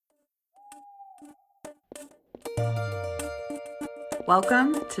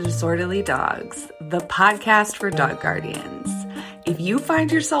Welcome to Disorderly Dogs, the podcast for dog guardians. If you find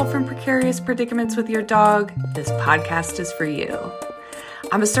yourself in precarious predicaments with your dog, this podcast is for you.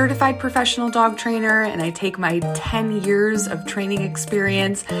 I'm a certified professional dog trainer, and I take my 10 years of training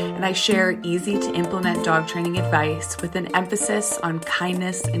experience and I share easy to implement dog training advice with an emphasis on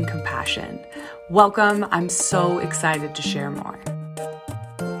kindness and compassion. Welcome. I'm so excited to share more.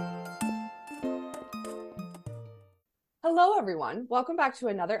 Hello, everyone. Welcome back to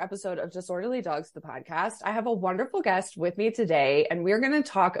another episode of Disorderly Dogs, the podcast. I have a wonderful guest with me today, and we're going to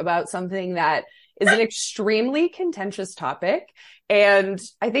talk about something that is an extremely contentious topic, and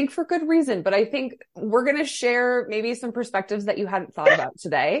I think for good reason, but I think we're going to share maybe some perspectives that you hadn't thought about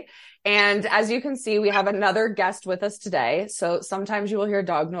today. And as you can see, we have another guest with us today. So sometimes you will hear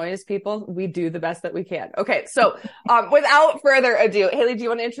dog noise, people. We do the best that we can. Okay, so without further ado, Hayley, do you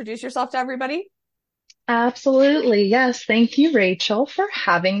want to introduce yourself to everybody? Absolutely. Yes. Thank you, Rachel, for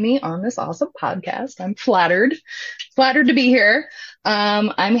having me on this awesome podcast. I'm flattered to be here.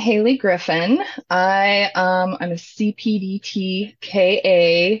 I'm Hayley Griffen. I'm a CPDT-KA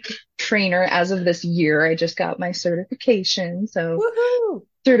trainer as of this year. I just got my certification. So Woohoo!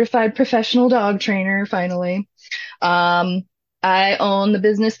 Certified professional dog trainer, finally. I own the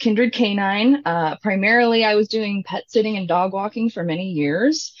business Kindred Canine. Primarily, I was doing pet sitting and dog walking for many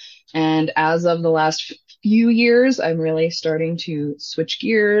years. And as of the last few years, I'm really starting to switch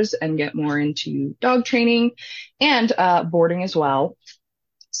gears and get more into dog training and boarding as well.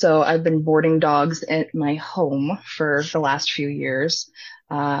 So I've been boarding dogs at my home for the last few years.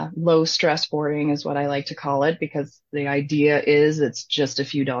 Low stress boarding is what I like to call it, because the idea is it's just a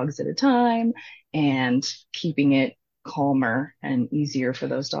few dogs at a time and keeping it calmer and easier for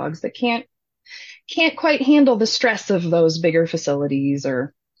those dogs that can't quite handle the stress of those bigger facilities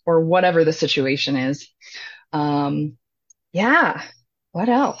or whatever the situation is. Yeah. What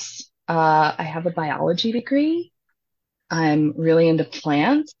else? I have a biology degree. I'm really into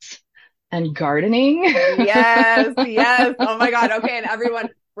plants and gardening. Yes. Oh my God. Okay. And everyone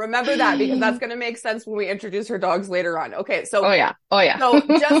remember that, because that's going to make sense when we introduce her dogs later on. Okay. So, Oh yeah. So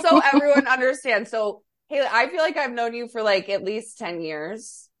just so everyone understands. So Hayley, I feel like I've known you for like at least 10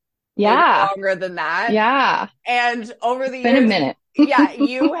 years. Yeah. Maybe longer than that. Yeah. And over the It's been years, a minute. yeah,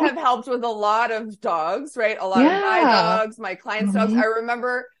 you have helped with a lot of dogs, right? A lot of my dogs, my clients' dogs. I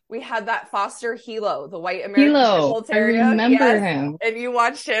remember we had that foster Hilo, the white American Bull Terrier. I remember him. And you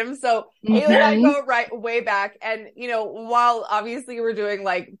watched him. So Hayley and I go way back. And, you know, while obviously you were doing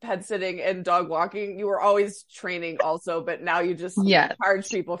like pet sitting and dog walking, you were always training also, but now you just charge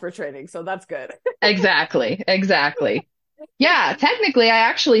people for training. So that's good. Exactly. Yeah, technically, I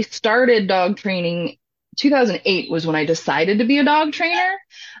actually started dog training. 2008 was when I decided to be a dog trainer.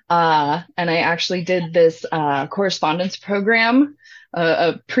 And I actually did this correspondence program,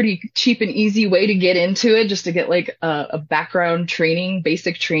 a pretty cheap and easy way to get into it, just to get like a background training,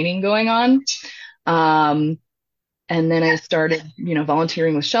 basic training going on. And then I started,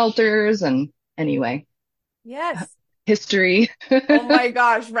 volunteering with shelters, and anyway. Yes. History. Oh my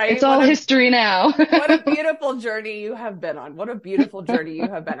gosh, right? It's all history now. What a beautiful journey you have been on.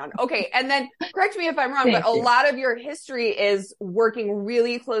 Okay, and then correct me if I'm wrong, but a lot of your history is working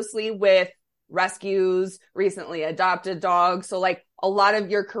really closely with rescues, recently adopted dogs. So like a lot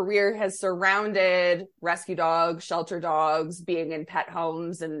of your career has surrounded rescue dogs, shelter dogs, being in pet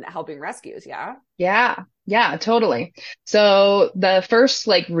homes and helping rescues, yeah? Yeah, totally. So the first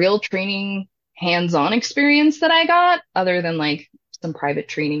like real training hands-on experience that I got, other than like some private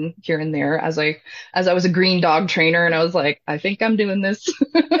training here and there as I was a green dog trainer, and I was like, I think I'm doing this.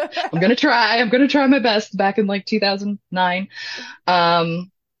 I'm going to try my best back in like 2009.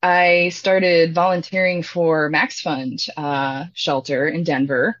 I started volunteering for Max Fund shelter in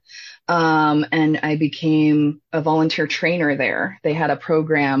Denver. And I became a volunteer trainer there. They had a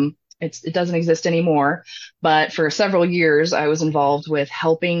program. It doesn't exist anymore, but for several years, I was involved with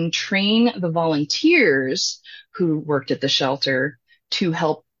helping train the volunteers who worked at the shelter to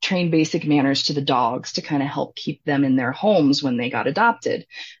help train basic manners to the dogs, to kind of help keep them in their homes when they got adopted.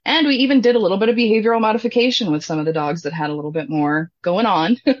 And we even did a little bit of behavioral modification with some of the dogs that had a little bit more going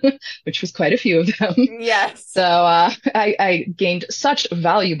on, which was quite a few of them. Yes. So I gained such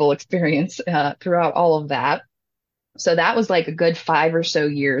valuable experience throughout all of that. So that was like a good 5 or so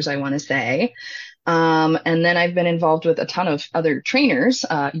years, I want to say. And then I've been involved with a ton of other trainers.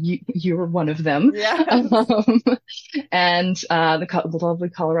 You were one of them. Yeah. And the lovely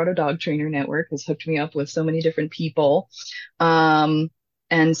Colorado Dog Trainer Network has hooked me up with so many different people. And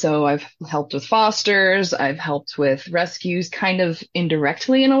so I've helped with fosters. I've helped with rescues kind of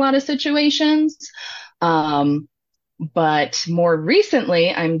indirectly in a lot of situations. But more recently,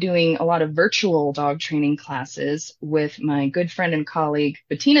 I'm doing a lot of virtual dog training classes with my good friend and colleague,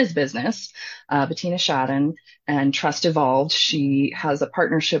 Bettina's business, Bettina Schaden and Trust Evolved. She has a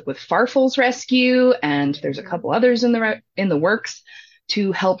partnership with Farfels Rescue, and there's a couple others in the works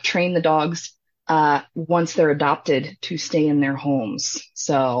to help train the dogs once they're adopted to stay in their homes.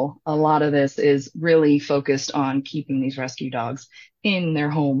 So a lot of this is really focused on keeping these rescue dogs in their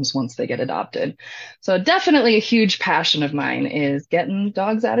homes once they get adopted. So definitely a huge passion of mine is getting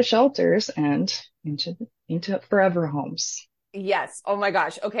dogs out of shelters and into forever homes. Yes. Oh my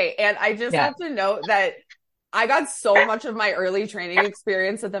gosh. Okay. And I just Yeah. have to note that I got so much of my early training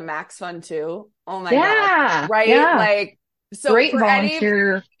experience at the Max Fund too. Oh my gosh. Yeah. Right? Yeah. Like, so Great for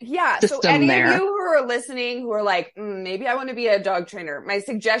volunteer so system any of you there. who are listening who are like, maybe I want to be a dog trainer, my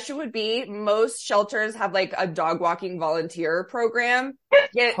suggestion would be most shelters have like a dog walking volunteer program.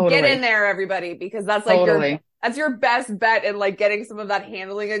 Get Totally. in there, everybody, because that's like Totally. that's your best bet in like getting some of that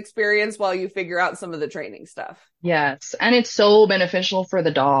handling experience while you figure out some of the training stuff. Yes. And it's so beneficial for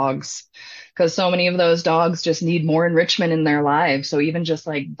the dogs because so many of those dogs just need more enrichment in their lives. So even just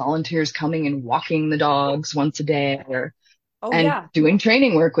like volunteers coming and walking the dogs once a day Oh and yeah. doing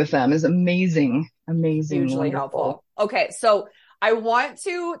training work with them is amazing, amazing, Hugely wonderful. helpful. Okay, so I want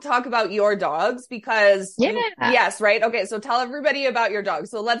to talk about your dogs because Yeah, yes, right? Okay, so tell everybody about your dog.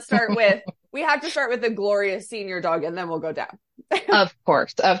 So let's start with, we have to start with the glorious senior dog and then we'll go down. of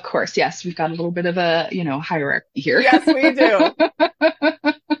course, of course. Yes, we've got a little bit of a, hierarchy here. Yes, we do.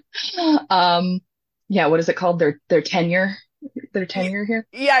 Um, yeah, what is it called? Their tenure, their tenure here.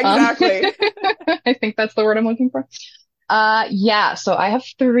 Yeah, Um, exactly. I think that's the word I'm looking for. Yeah, so I have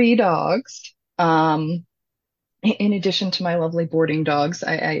three dogs. In addition to my lovely boarding dogs,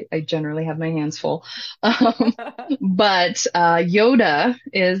 I generally have my hands full. Um, but Yoda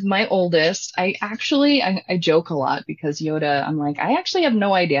is my oldest. I joke a lot because Yoda, I'm like, I actually have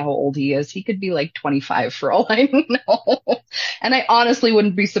no idea how old he is. He could be like 25 for all I know. And I honestly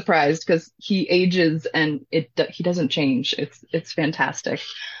wouldn't be surprised because he ages and he doesn't change. It's fantastic.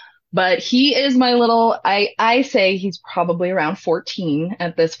 But he is my I say he's probably around 14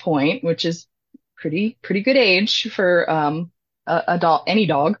 at this point, which is pretty good age for a dog, any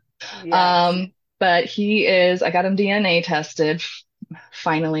dog. Yes. But I got him DNA tested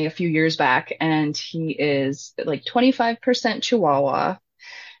finally a few years back, and he is like 25% Chihuahua,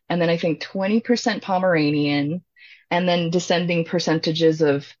 and then I think 20% Pomeranian, and then descending percentages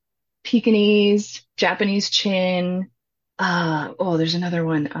of Pekingese, Japanese Chin. There's another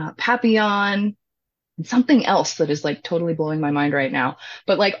one, Papillon, and something else that is like totally blowing my mind right now.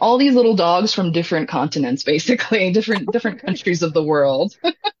 But like all these little dogs from different continents, basically, different countries of the world.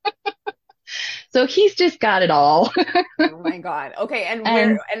 So he's just got it all. Oh my God. Okay, and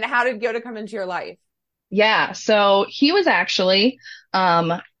And how did Yoda come into your life? yeah, so he was actually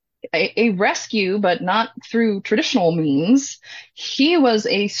a rescue, but not through traditional means. He was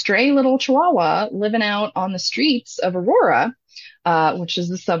a stray little Chihuahua living out on the streets of Aurora, which is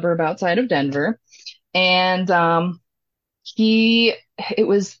the suburb outside of Denver. And it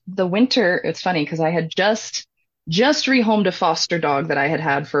was the winter. It's funny because I had just rehomed a foster dog that I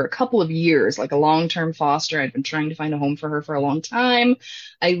had for a couple of years, like a long-term foster. I'd been trying to find a home for her for a long time.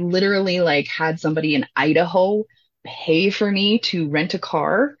 I literally like had somebody in Idaho pay for me to rent a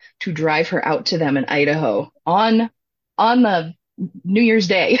car to drive her out to them in Idaho on the New Year's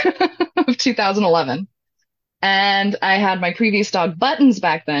Day of 2011. And I had my previous dog Buttons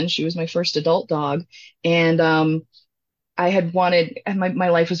back then. She was my first adult dog. And my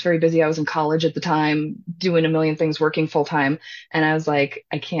life was very busy. I was in college at the time, doing a million things, working full time. And I was like,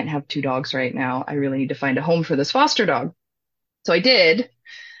 I can't have two dogs right now. I really need to find a home for this foster dog. So I did.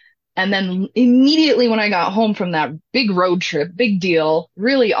 And then immediately when I got home from that big road trip, big deal,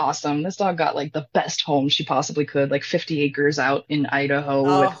 really awesome. This dog got like the best home she possibly could, like 50 acres out in Idaho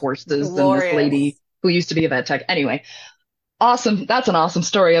with Oh, horses and this lady glorious. who used to be a vet tech. Anyway, awesome. That's an awesome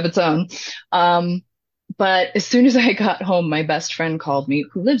story of its own. But as soon as I got home, my best friend called me,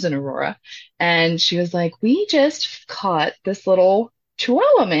 who lives in Aurora, and she was like, we just caught this little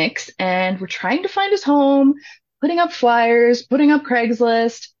Chihuahua mix and we're trying to find his home, putting up flyers, putting up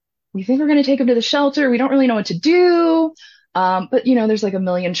Craigslist. We think we're going to take him to the shelter. We don't really know what to do. But there's like a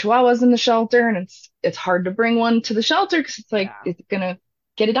million Chihuahuas in the shelter and it's hard to bring one to the shelter because it's like, Yeah. it's going to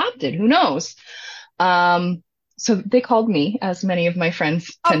get adopted. Who knows? So they called me, as many of my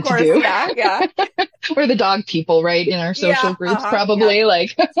friends Of tend to course. do. Yeah. Yeah. We're the dog people, right? In our social Yeah. groups, Yeah. probably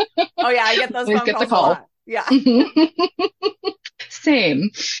like Oh yeah, I get those always phone get the calls a call. lot. Yeah. Same.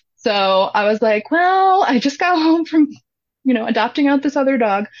 So I was like, well, I just got home from, adopting out this other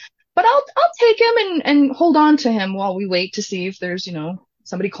dog, but but I'll take him and hold on to him while we wait to see if there's,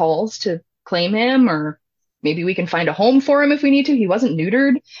 somebody calls to claim him, or maybe we can find a home for him if we need to. He wasn't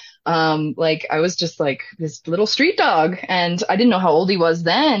neutered. Like I was just like this little street dog, and I didn't know how old he was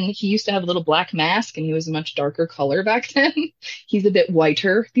then. He used to have a little black mask, and he was a much darker color back then. He's a bit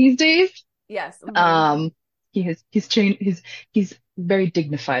whiter these days. Yes. Mm-hmm. He's changed. He's very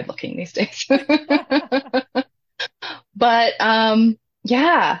dignified looking these days. But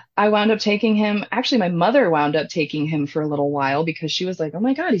yeah, I wound up taking him. Actually, my mother wound up taking him for a little while because she was like, "Oh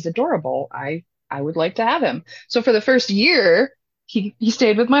my God, he's adorable. I would like to have him." So for the first year, he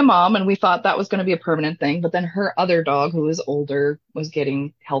stayed with my mom, and we thought that was going to be a permanent thing. But then her other dog, who was older, was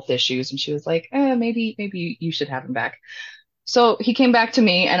getting health issues, and she was like, maybe you should have him back. So he came back to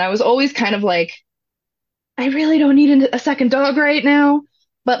me, and I was always kind of like, I really don't need a second dog right now.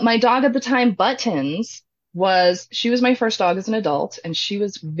 But my dog at the time, Buttons, she was my first dog as an adult, and she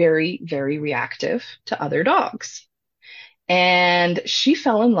was very, very reactive to other dogs. And she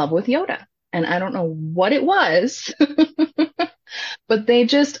fell in love with Yoda. And I don't know what it was, but they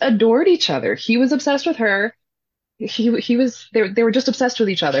just adored each other. He was obsessed with her. They were just obsessed with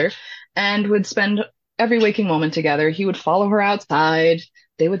each other and would spend every waking moment together. He would follow her outside.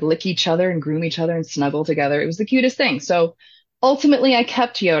 They would lick each other and groom each other and snuggle together. It was the cutest thing. So ultimately I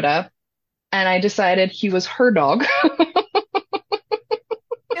kept Yoda, and I decided he was her dog.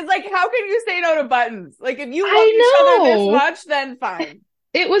 It's like, how can you say no to Buttons? Like, if you love each other this much, then fine.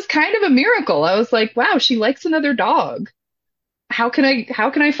 It was kind of a miracle. I was like, wow, she likes another dog. How can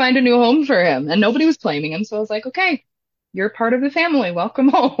I find a new home for him? And nobody was claiming him. So I was like, okay, you're part of the family. Welcome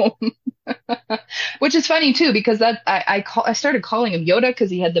home. Which is funny too, because I started calling him Yoda because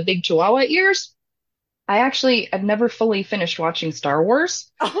he had the big Chihuahua ears. I've never fully finished watching Star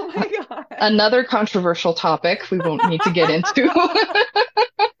Wars. Oh my God. Another controversial topic we won't need to get into.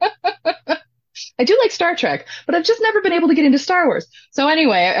 I do like Star Trek, but I've just never been able to get into Star Wars. So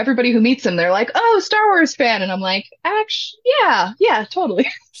anyway, everybody who meets him, they're like, "Oh, Star Wars fan." And I'm like, actually, yeah, totally.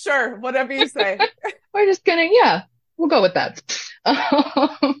 Sure. Whatever you say. We're just yeah, we'll go with that.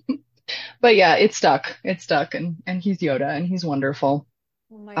 But yeah, it stuck. And he's Yoda, and he's wonderful.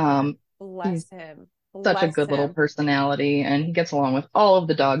 Oh my God. Bless him. Such a good little personality, and he gets along with all of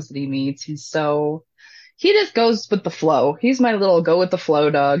the dogs that he meets. He just goes with the flow. He's my little go with the flow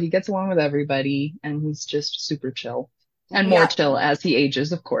dog. He gets along with everybody, and he's just super chill, and more chill as he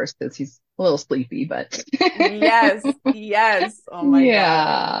ages, of course, because he's a little sleepy, but yes. Oh my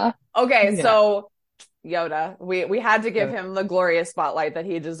God. Okay. Yeah. So Yoda, we had to give him the glorious spotlight that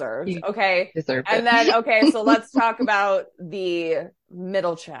he deserved. Okay. Deserved and it. then, okay. So let's talk about the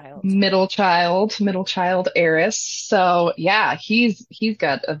middle child heiress. So yeah, he's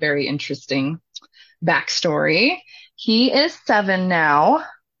got a very interesting backstory. He is 7 now,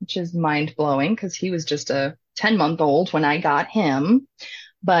 which is mind blowing because he was just a 10-month-old when I got him,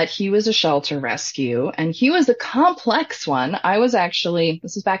 but he was a shelter rescue, and he was a complex one.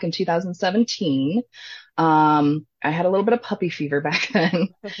 This was back in 2017. I had a little bit of puppy fever back then,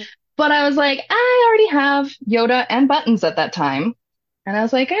 but I was like, I already have Yoda and Buttons at that time. And I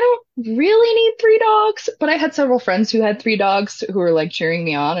was like, I don't really need 3 dogs, but I had several friends who had 3 dogs who were like cheering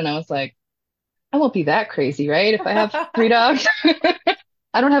me on. And I was like, I won't be that crazy, right? If I have 3 dogs,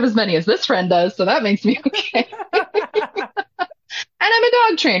 I don't have as many as this friend does. So that makes me okay. And I'm a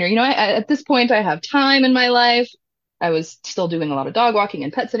dog trainer. At this point I have time in my life. I was still doing a lot of dog walking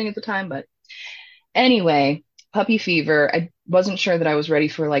and pet sitting at the time, but anyway, puppy fever. I wasn't sure that I was ready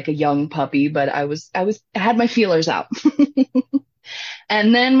for like a young puppy, but I had my feelers out.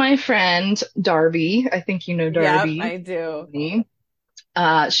 And then my friend Darby, I think you know Darby. Yep, I do.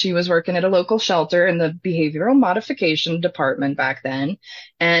 She was working at a local shelter in the behavioral modification department back then,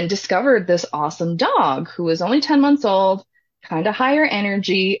 and discovered this awesome dog who was only 10 months old, kind of higher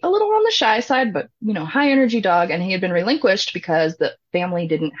energy, a little on the shy side, but high energy dog. And he had been relinquished because the family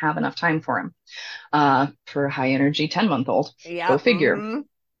didn't have enough time for him, for a high energy 10-month-old. Yeah. Go figure. Mm-hmm.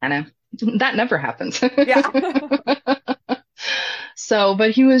 And that never happens. Yeah. So,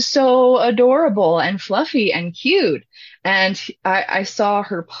 but he was so adorable and fluffy and cute. And I saw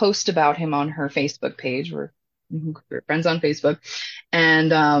her post about him on her Facebook page. We're friends on Facebook.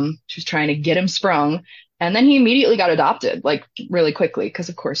 And she was trying to get him sprung. And then he immediately got adopted, like really quickly, because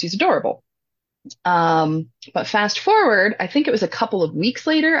of course he's adorable. But fast forward, I think it was a couple of weeks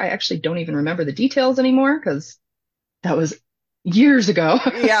later. I actually don't even remember the details anymore because that was years ago.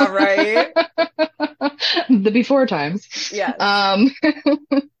 Yeah, right. The before times. Yeah.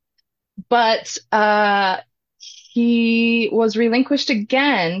 But he was relinquished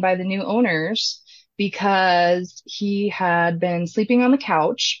again by the new owners because he had been sleeping on the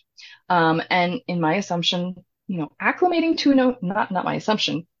couch. And in my assumption, acclimating to no, not my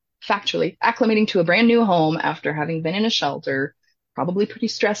assumption, factually, acclimating to a brand new home after having been in a shelter, probably pretty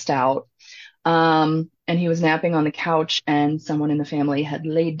stressed out. And he was napping on the couch, and someone in the family had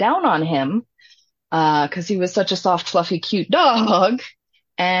laid down on him, because he was such a soft, fluffy, cute dog,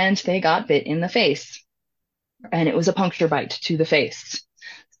 and they got bit in the face. And it was a puncture bite to the face.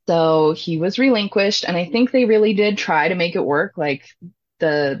 So he was relinquished, and I think they really did try to make it work. Like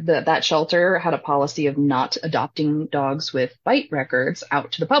that shelter had a policy of not adopting dogs with bite records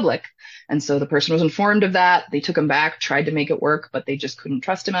out to the public. And so the person was informed of that. They took him back, tried to make it work, but they just couldn't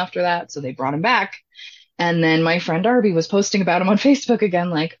trust him after that. So they brought him back. And then my friend Darby was posting about him on Facebook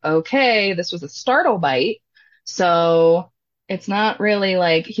again, like, okay, this was a startle bite. So it's not really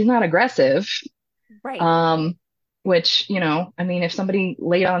like he's not aggressive. Right. Which, I mean, if somebody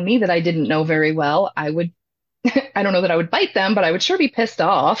laid on me that I didn't know very well, I would, I don't know that I would bite them, but I would sure be pissed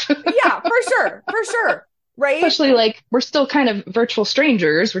off. Yeah, for sure. For sure. Right. Especially like we're still kind of virtual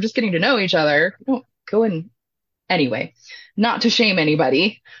strangers. We're just getting to know each other. Don't go in anyway, not to shame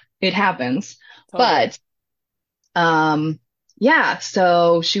anybody. It happens. Totally. But, yeah,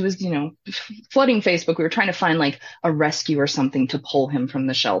 so she was, flooding Facebook. We were trying to find like a rescue or something to pull him from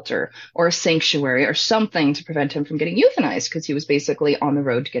the shelter, or a sanctuary or something to prevent him from getting euthanized, because he was basically on the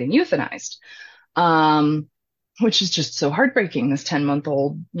road to getting euthanized. Which is just so heartbreaking. This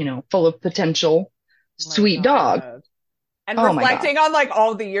 10-month-old, full of potential, Oh my sweet dog. God. And Oh my God. reflecting on like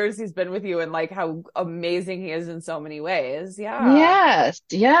all the years he's been with you and like how amazing he is in so many ways. Yeah. Yes,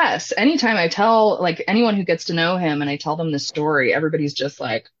 yes. Anytime I tell like anyone who gets to know him and I tell them this story, everybody's just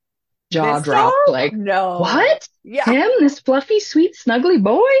like jaw This dog? dropped, like, No. what? Yeah. Him, this fluffy, sweet, snuggly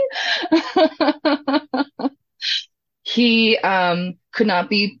boy? He could not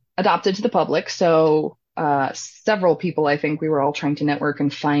be adopted to the public, so several people, I think we were all trying to network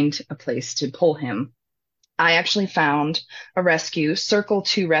and find a place to pull him. I actually found a rescue, Circle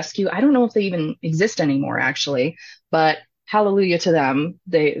 2 Rescue. I don't know if they even exist anymore, actually, but hallelujah to them.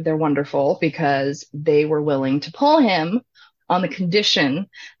 They're wonderful, because they were willing to pull him on the condition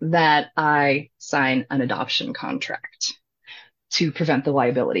that I sign an adoption contract to prevent the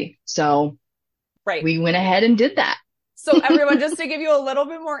liability. So Right. we went ahead and did that. So everyone, just to give you a little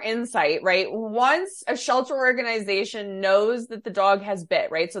bit more insight, right? Once a shelter organization knows that the dog has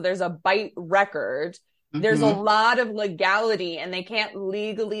bit, right? So there's a bite record. There's a lot of legality, and they can't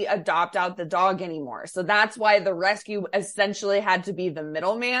legally adopt out the dog anymore. So that's why the rescue essentially had to be the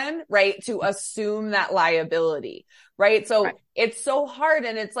middleman, right? To assume that liability, right? So Right. it's so hard.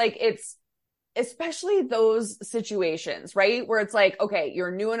 And it's like, it's especially those situations, right? Where it's like, okay,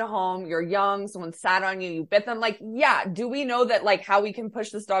 you're new in a home, you're young, someone sat on you, you bit them. Like, yeah, do we know that like how we can push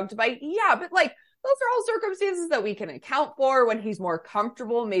this dog to bite? Yeah, but like, those are all circumstances that we can account for. When he's more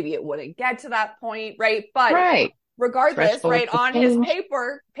comfortable, maybe it wouldn't get to that point, right? But Right. regardless, Stressful right, to on his change.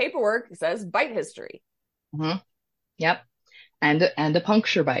 paperwork, it says bite history. Yep. And a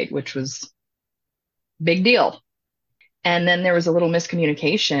puncture bite, which was big deal. And then there was a little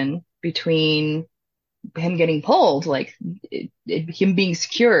miscommunication between him getting pulled, like him being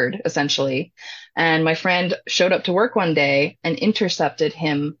secured, essentially. And my friend showed up to work one day and intercepted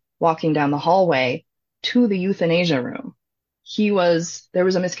him walking down the hallway to the euthanasia room. There was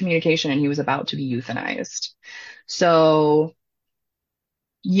a miscommunication, and he was about to be euthanized. So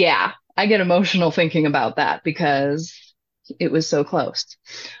yeah, I get emotional thinking about that, because it was so close.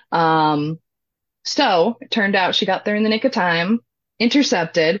 So it turned out she got there in the nick of time,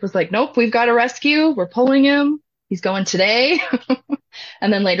 intercepted, was like, nope, we've got a rescue. We're pulling him. He's going today.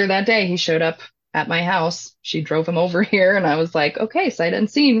 And then later that day, he showed up at my house. She drove him over here, and I was like, okay, sight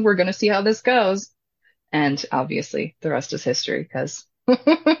unseen. We're going to see how this goes. And obviously the rest is history, because Oh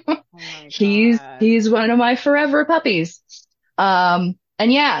my God. he's one of my forever puppies.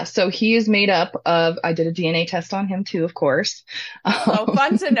 And yeah, so he is made up of, I did a DNA test on him too, of course. So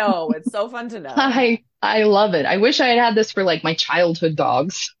fun to know. It's so fun to know. I love it. I wish I had had this for like my childhood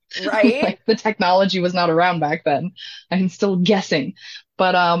dogs. Right? Like the technology was not around back then. I'm still guessing.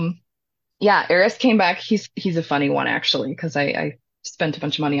 But yeah, Eris came back. He's a funny one, actually, because I spent a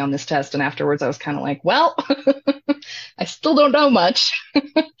bunch of money on this test, and afterwards I was kind of like, well, I still don't know much,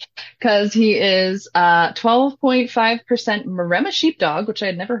 because he is 12.5% Maremma sheepdog, which I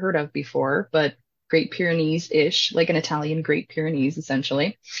had never heard of before, but Great Pyrenees-ish, like an Italian Great Pyrenees,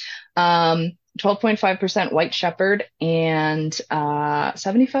 essentially. 12.5% White Shepherd, and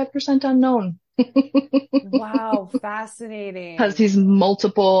 75% unknown. Wow, fascinating. Because he's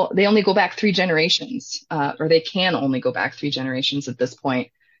multiple, they only go back 3 generations, or they can only go back 3 generations at this point.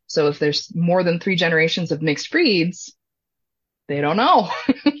 So if there's more than 3 generations of mixed breeds, They don't know.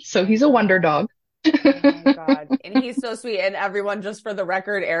 So Oh he's a wonder God. dog. Oh my God. And he's so sweet. And everyone, just for the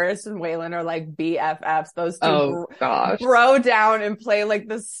record, Eris and Waylon are like BFFs. Those two Oh gosh. bro down and play like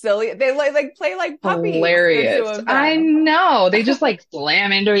the silly, they like play like puppies, the two Hilarious. of I them. know. They just like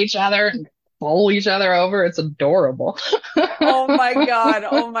slam into each other and bowl each other over. It's adorable. Oh my God.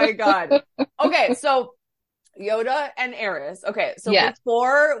 Oh my God. Okay. So Yoda and Eris. Okay. So Yes.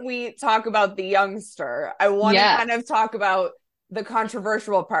 before we talk about the youngster, I want to Yes. kind of talk about the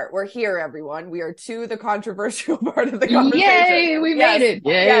controversial part. We're here, everyone. We are to the controversial part of the conversation. Yay, we made Yes. it.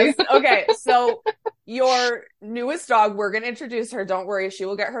 Yes. Yay. Okay. So your newest dog, we're going to introduce her. Don't worry. She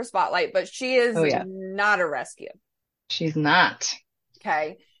will get her spotlight, but she is Oh yeah. not a rescue. She's not.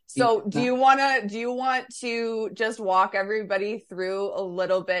 Okay. She's So not. do you want to just walk everybody through a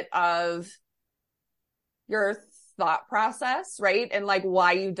little bit of your thought process, right? And like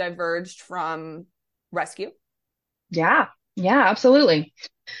why you diverged from rescue? Yeah. Yeah, absolutely.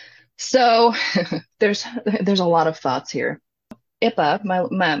 So there's a lot of thoughts here. IPA,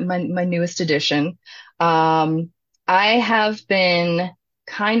 my newest addition. Um, I have been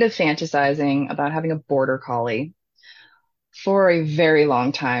kind of fantasizing about having a border collie for a very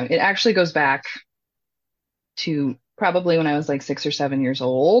long time. It actually goes back to probably when I was like 6 or 7 years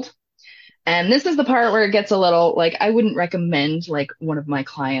old. And this is the part where it gets a little like I wouldn't recommend like one of my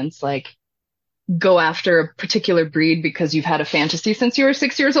clients like go after a particular breed because you've had a fantasy since you were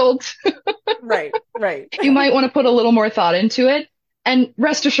 6 years old. Right, right. You might want to put a little more thought into it. And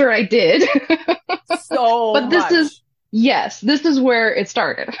rest assured I did. So But this is, much. yes, this is where it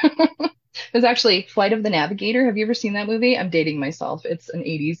started. There's actually Flight of the Navigator. Have you ever seen that movie? I'm dating myself. It's an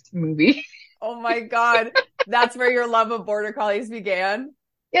 80s movie. Oh my God. That's where your love of border collies began.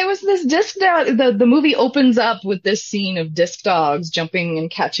 It was this disc dog. The movie opens up with this scene of disc dogs jumping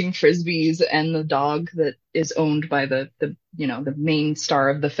and catching frisbees, and the dog that is owned by the main star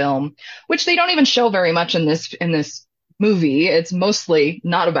of the film, which they don't even show very much in this movie. It's mostly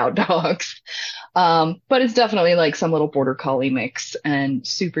not about dogs, but it's definitely like some little border collie mix and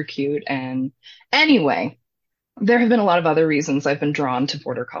super cute. And anyway, there have been a lot of other reasons I've been drawn to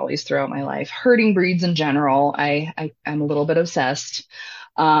border collies throughout my life. Herding breeds in general, I'm a little bit obsessed.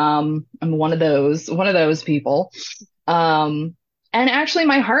 I'm one of those people. Um, and actually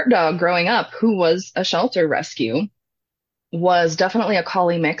my heart dog growing up, who was a shelter rescue, was definitely a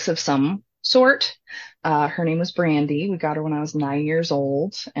collie mix of some sort. Her name was Brandy. We got her when I was 9 years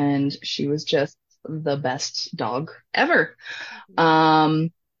old, and she was just the best dog ever.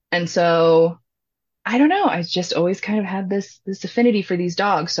 Um, and so I don't know. I just always kind of had this affinity for these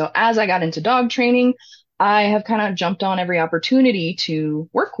dogs. So as I got into dog training, I have kind of jumped on every opportunity to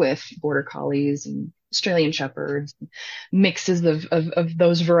work with border collies and Australian shepherds, mixes of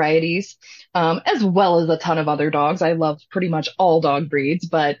those varieties, as well as a ton of other dogs. I love pretty much all dog breeds,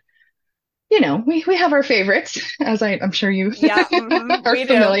 but we have our favorites, as I'm sure you Yeah, are we do.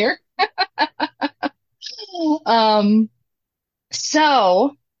 familiar. Um,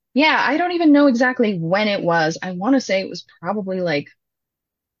 so yeah, I don't even know exactly when it was. I want to say it was probably like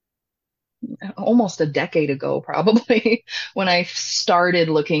almost a decade ago, probably, when I started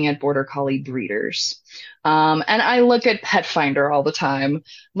looking at border collie breeders. And I look at Pet Finder all the time,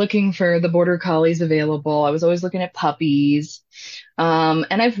 looking for the border collies available. I was always looking at puppies. And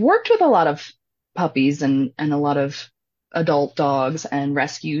I've worked with a lot of puppies and a lot of adult dogs and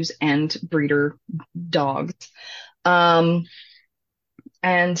rescues and breeder dogs. Um,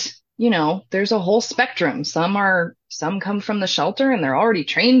 and there's a whole spectrum. Some come from the shelter and they're already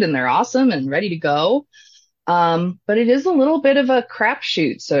trained and they're awesome and ready to go. But it is a little bit of a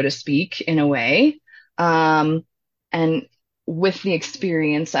crapshoot, so to speak, in a way. And with the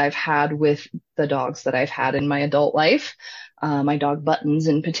experience I've had with the dogs that I've had in my adult life, my dog Buttons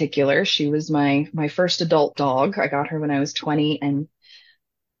in particular, she was my first adult dog. I got her when I was 20 and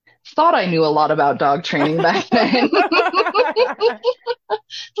thought I knew a lot about dog training back then.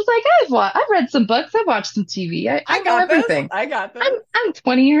 Was like, I've read some books, I've watched some TV, I I know got this. everything. I got this. I'm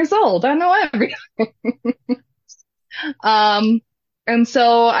 20 years old. I know everything. Um, and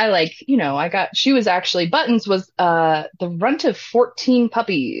so she was actually, Buttons was the runt of 14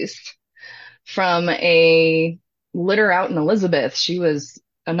 puppies from a litter out in Elizabeth. She was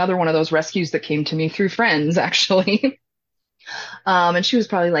another one of those rescues that came to me through friends, actually. And she was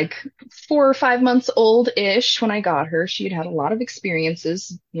probably like 4 or 5 months old-ish when I got her. She had had a lot of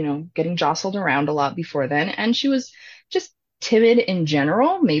experiences, getting jostled around a lot before then. And she was just timid in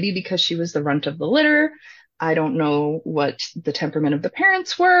general, maybe because she was the runt of the litter. I don't know what the temperament of the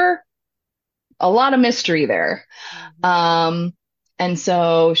parents were. A lot of mystery there. And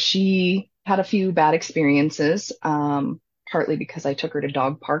so she had a few bad experiences. partly because I took her to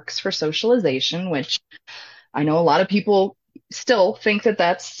dog parks for socialization, which I know a lot of people still think that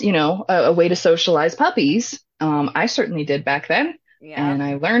that's, a way to socialize puppies. I certainly did back then. Yeah. And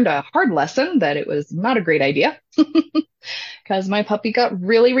I learned a hard lesson that it was not a great idea because my puppy got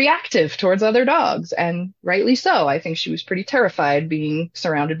really reactive towards other dogs, and rightly so. I think she was pretty terrified being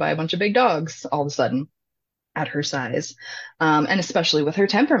surrounded by a bunch of big dogs all of a sudden at her size, and especially with her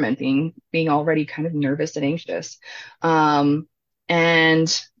temperament being already kind of nervous and anxious. And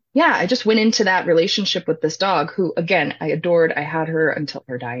yeah, I just went into that relationship with this dog who, again, I adored. I had her until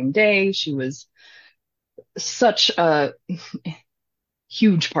her dying day. She was such a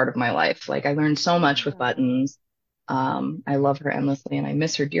huge part of my life. Like, I learned so much with Buttons. I love her endlessly and I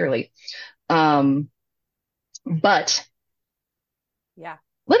miss her dearly. But Yeah.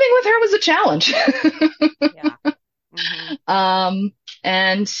 living with her was a challenge. Yeah. Mm-hmm.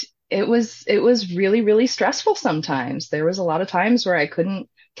 And it was really, really stressful sometimes. There was a lot of times where I couldn't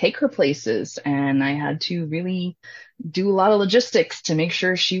take her places, and I had to really do a lot of logistics to make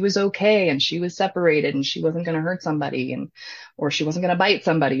sure she was okay and she was separated and she wasn't going to hurt somebody, or she wasn't going to bite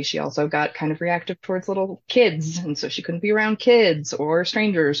somebody. She also got kind of reactive towards little kids, and so she couldn't be around kids or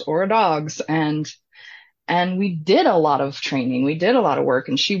strangers or dogs. And we did a lot of training. We did a lot of work,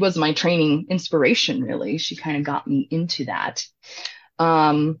 and she was my training inspiration, really. She kind of got me into that.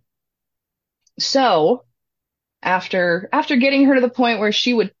 So after getting her to the point where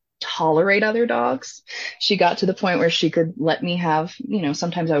she would tolerate other dogs, she got to the point where she could let me have,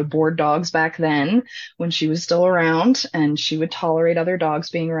 sometimes I would board dogs back then when she was still around, and she would tolerate other dogs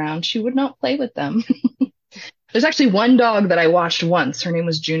being around. She would not play with them. There's actually one dog that I watched once. Her name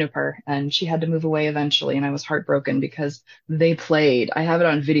was Juniper, and she had to move away eventually, and I was heartbroken because they played. I have it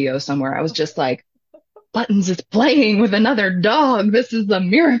on video somewhere. I was just like, Buttons is playing with another dog. This is a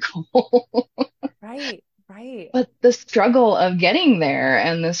miracle. Right. Right. But the struggle of getting there,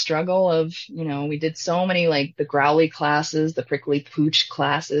 and the struggle of, we did so many, like the growly classes, the prickly pooch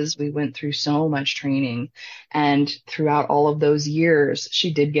classes. We went through so much training, and throughout all of those years,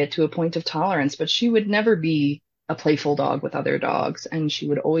 she did get to a point of tolerance, but she would never be a playful dog with other dogs, and she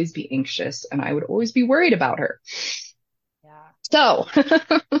would always be anxious, and I would always be worried about her. Yeah. So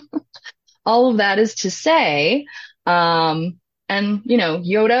all of that is to say, Yoda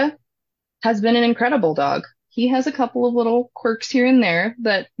has been an incredible dog. He has a couple of little quirks here and there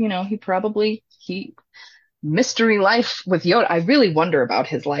that, mystery life with Yoda. I really wonder about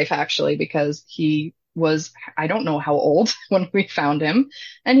his life, actually, because he was, I don't know how old when we found him,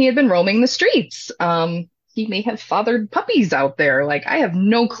 and he had been roaming the streets. He may have fathered puppies out there. Like, I have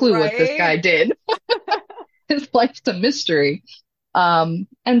no clue what this guy did. His life's a mystery. And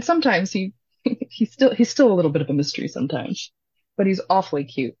sometimes he's still a little bit of a mystery sometimes, but he's awfully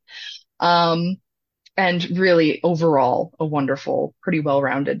cute. And really overall a wonderful, pretty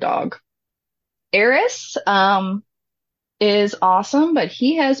well-rounded dog. Eris, is awesome, but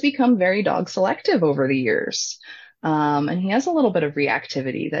he has become very dog selective over the years. And he has a little bit of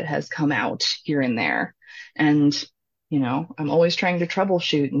reactivity that has come out here and there. And, I'm always trying to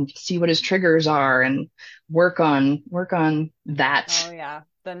troubleshoot and see what his triggers are and work on that. Oh yeah.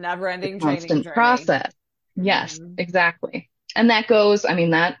 The never-ending constant training process. Yes, exactly. And that goes, I'm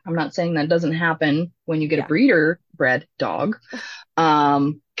not saying that doesn't happen when you get a breeder bred dog,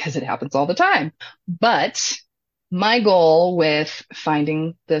 because it happens all the time. But my goal with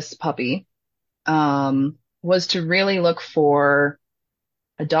finding this puppy, was to really look for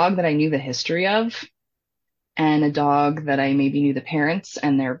a dog that I knew the history of, and a dog that I maybe knew the parents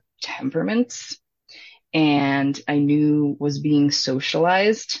and their temperaments, and I knew was being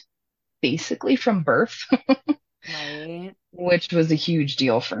socialized basically from birth. Right. Which was a huge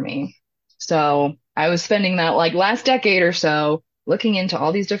deal for me. So I was spending that like last decade or so looking into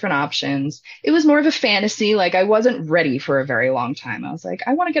all these different options. It was more of a fantasy. Like, I wasn't ready for a very long time. I was like,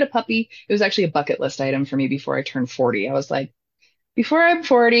 I want to get a puppy. It was actually a bucket list item for me before I turned 40. I was like, before I'm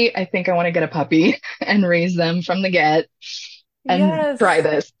 40, I think I want to get a puppy and raise them from the get and try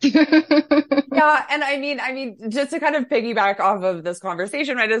this. Yeah. And I mean, just to kind of piggyback off of this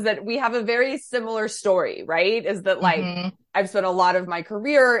conversation, right, is that we have a very similar story, right? Is that like, I've spent a lot of my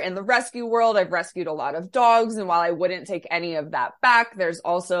career in the rescue world. I've rescued a lot of dogs. And while I wouldn't take any of that back, there's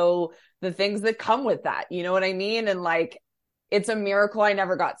also the things that come with that. You know what I mean? And like, it's a miracle I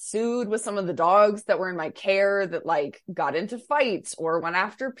never got sued with some of the dogs that were in my care that like got into fights or went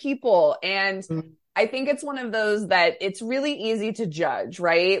after people. And I think it's one of those that it's really easy to judge,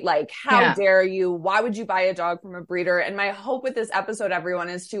 right? Like, how dare you? Why would you buy a dog from a breeder? And my hope with this episode, everyone,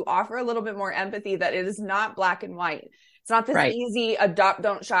 is to offer a little bit more empathy, that it is not black and white. It's not this easy adopt,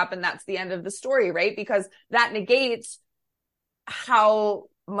 don't shop, and that's the end of the story, right? Because that negates how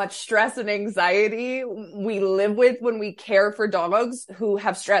much stress and anxiety we live with when we care for dogs who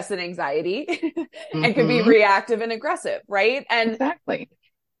have stress and anxiety and can be Hmm. reactive and aggressive, right? And Exactly.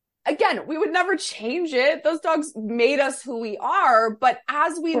 again, we would never change it. Those dogs made us who we are. But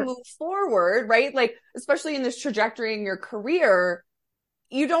as we Sure. move forward, right? Like, especially in this trajectory in your career,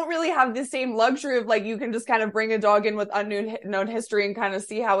 you don't really have the same luxury of like, you can just kind of bring a dog in with unknown history and kind of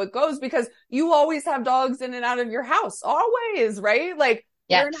see how it goes because you always have dogs in and out of your house, always, right? Like,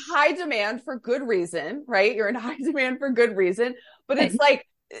 you're in Yes. high demand for good reason, right? You're in high demand for good reason, but it's Right. like,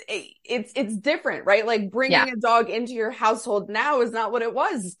 it's different, right? Like Yeah, bringing a dog into your household now is not what it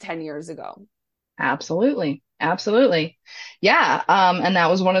was 10 years ago. absolutely. Absolutely. Yeah. And that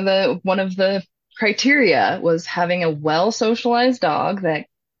was one of the criteria was having a well socialized dog that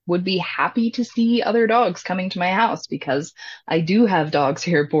would be happy to see other dogs coming to my house because I do have dogs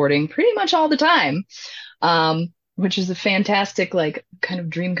here boarding pretty much all the time. Which is a fantastic, like kind of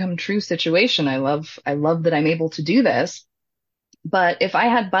dream come true situation. I love that I'm able to do this. But if I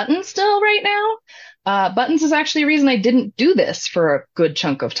had Buttons still right now, Buttons is actually a reason I didn't do this for a good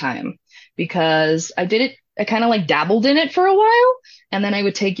chunk of time because I kind of like dabbled in it for a while and then I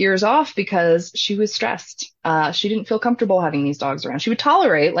would take years off because she was stressed. She didn't feel comfortable having these dogs around. She would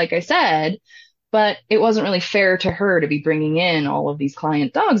tolerate, like I said, but it wasn't really fair to her to be bringing in all of these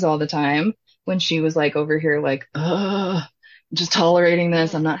client dogs all the time when she was like over here, like, ugh, just tolerating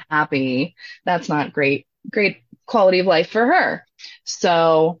this. I'm not happy. That's not great quality of life for her.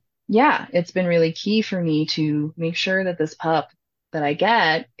 So yeah, it's been really key for me to make sure that this pup that I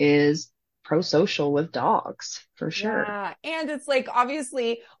get is pro-social with dogs for sure. Yeah. And it's like,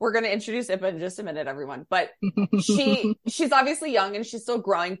 obviously, we're going to introduce Ipa in just a minute, everyone, but she's obviously young and she's still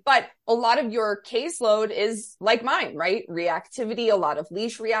growing, but a lot of your caseload is like mine, right? Reactivity, a lot of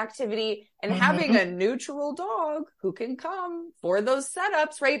leash reactivity, and having Hmm. a neutral dog who can come for those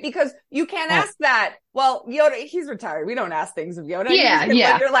setups, right? Because you can't Oh, ask that. Well, Yoda, he's retired. We don't ask things of Yoda. You yeah, just can live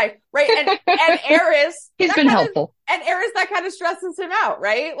yeah. your life, right? And Eris, He's been helpful. That kind of stresses him out,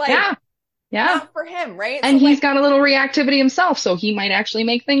 right? Like, Yeah, yeah. not for him, right? And So he's like, got a little reactivity himself, so he might actually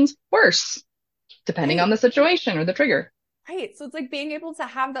make things worse, depending on right, the situation or the trigger. right. So it's like being able to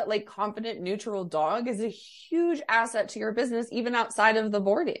have that like confident, neutral dog is a huge asset to your business, even outside of the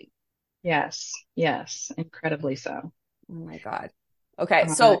boarding. Yes, yes, incredibly so. Oh my God. Okay. Uh,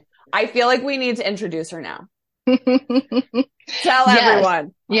 So I feel like we need to introduce her now. Tell yes,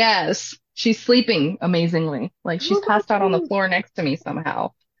 everyone. yes. She's sleeping amazingly. Like she's passed out on the floor next to me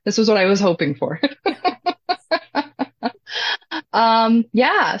somehow. This was what I was hoping for.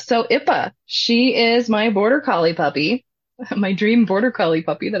 Yeah, so Ippa, she is my border collie puppy, my dream border collie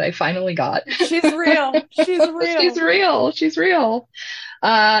puppy that I finally got. She's real. She's She's real. real. She's real.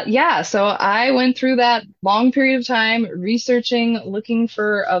 Yeah, so I went through that long period of time researching, looking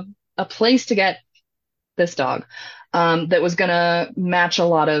for a place to get this dog, that was gonna match a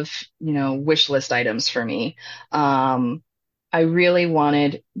lot of, wish list items for me. I really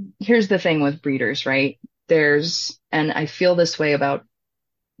wanted, here's the thing with breeders, right? And I feel this way about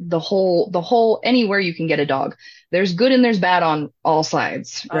anywhere you can get a dog. There's good and there's bad on all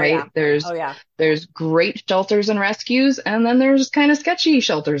sides, Oh yeah. right? Oh yeah. There's great shelters and rescues, and then there's kind of sketchy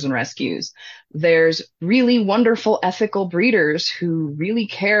shelters and rescues. There's really wonderful ethical breeders who really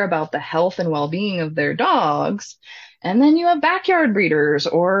care about the health and well-being of their dogs. And then you have backyard breeders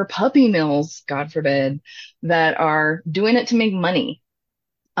or puppy mills, God forbid, that are doing it to make money.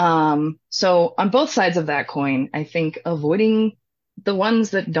 So on both sides of that coin, I think avoiding the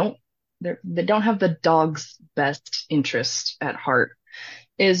ones that don't have the dog's best interest at heart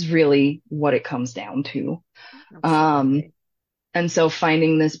is really what it comes down to. Um, Absolutely. and so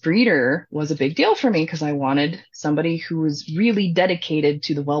finding this breeder was a big deal for me because I wanted somebody who was really dedicated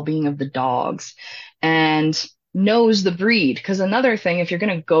to the well-being of the dogs and knows the breed. Because another thing, if you're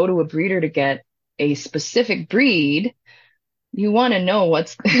going to go to a breeder to get a specific breed, you want to know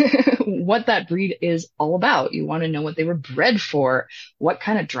what that breed is all about. You want to know what they were bred for. What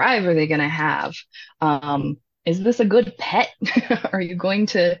kind of drive are they going to have? Is this a good pet? Are you going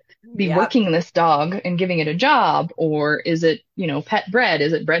to be Yep. working this dog and giving it a job? Or is it, pet bred?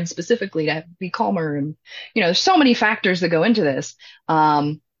 Is it bred specifically to be calmer? And, there's so many factors that go into this.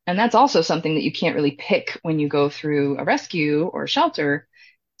 And that's also something that you can't really pick when you go through a rescue or shelter.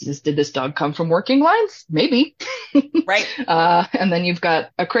 Did this dog come from working lines? Maybe. Right. And then you've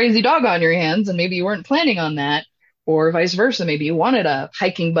got a crazy dog on your hands, and maybe you weren't planning on that, or vice versa. Maybe you wanted a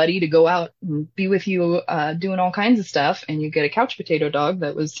hiking buddy to go out and be with you, doing all kinds of stuff, and you get a couch potato dog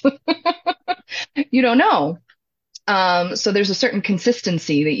that was, you don't know. So there's a certain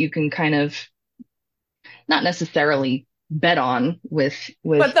consistency that you can kind of not necessarily bet on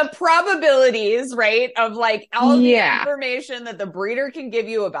But the probabilities, right, of like all the yeah, information that the breeder can give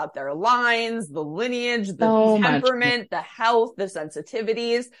you about their lines, the lineage, the so much. temperament, the health, the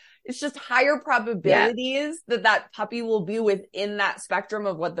sensitivities, it's just higher Yeah, probabilities that that puppy will be within that spectrum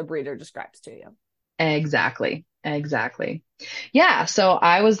of what the breeder describes to you. exactly. Exactly. Yeah. So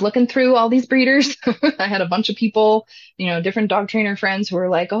I was looking through all these breeders. I had a bunch of people, different dog trainer friends who were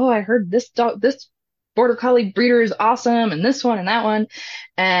like, "Oh, I heard this border collie breeder is awesome and this one and that one."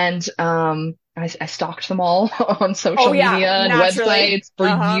 And, I stalked them all on Oh social yeah, media and naturally. websites for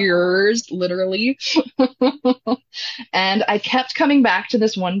Uh-huh. years, literally. And I kept coming back to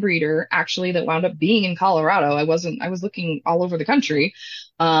this one breeder actually that wound up being in Colorado. I was looking all over the country.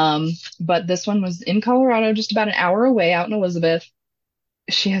 But this one was in Colorado, just about an hour away out in Elizabeth.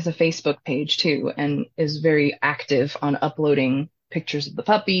 She has a Facebook page too and is very active on uploading pictures of the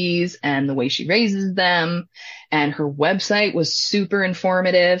puppies and the way she raises them. And her website was super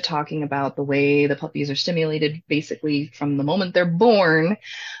informative, talking about the way the puppies are stimulated basically from the moment they're born.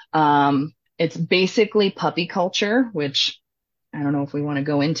 It's basically puppy culture, which I don't know if we want to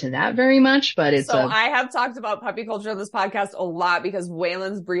go into that very much, but it's So a I have talked about puppy culture on this podcast a lot because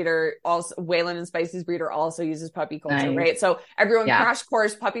Waylon and Spicy's breeder also uses puppy culture, nice. right? So everyone Yeah. crash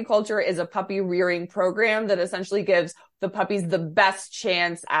course, puppy culture is a puppy rearing program that essentially gives the puppies the best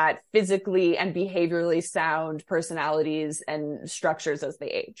chance at physically and behaviorally sound personalities and structures as they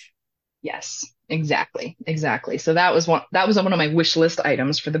age. Yes, exactly. Exactly. So that was one of my wish list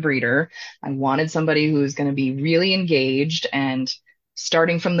items for the breeder. I wanted somebody who's going to be really engaged and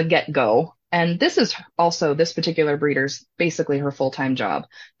starting from the get-go. And this is also this particular breeder's basically her full-time job.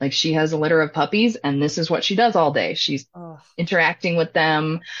 Like she has a litter of puppies and this is what she does all day. She's Oh, interacting with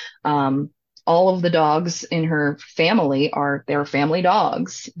them. All of the dogs in her family are their family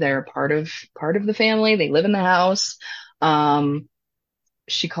dogs. They're part of the family. They live in the house.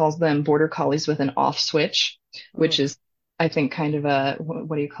 She calls them border collies with an off switch, which oh. is, I think, kind of a,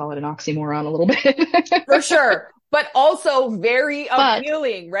 what do you call it? An oxymoron a little bit. For sure. But also very But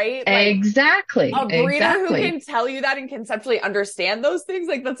appealing, right? Like exactly, a breeder who exactly. can tell you that and conceptually understand those things,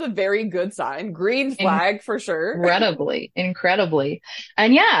 like that's a very good sign. Green flag for sure. Incredibly, incredibly.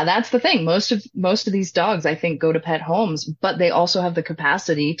 And yeah, that's the thing. Most of these dogs, I think, go to pet homes, but they also have the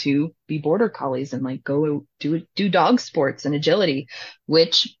capacity to be border collies and like go do dog sports and agility,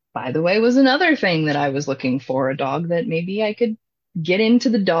 which, by the way, was another thing that I was looking for, a dog that maybe I could get into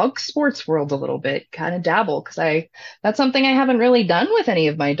the dog sports world a little bit, kind of dabble, because that's something I haven't really done with any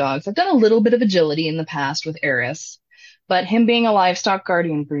of my dogs. I've done a little bit of agility in the past with Eris, but him being a livestock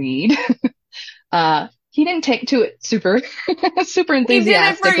guardian breed, he didn't take to it super He did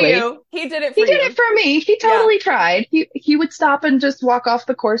it for enthusiastically. you. He did it He for did it you. for me. He Yeah. totally tried. He would stop and just walk off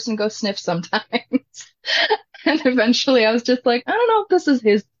the course and go sniff sometimes. And eventually I was just like, I don't know if this is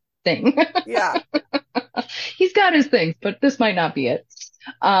his thing. Yeah. He's got his things, but this might not be it.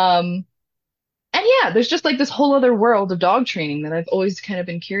 Um, and yeah, there's just like this whole other world of dog training that I've always kind of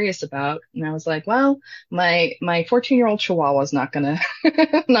been curious about. And I was like, well, my 14-year-old Chihuahua's not gonna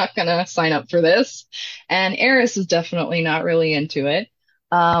not gonna sign up for this. And Eris is definitely not really into it.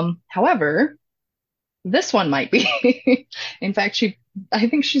 However, this one might be. In fact, I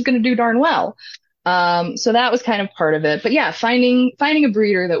think she's gonna do darn well. So that was kind of part of it. But yeah, finding a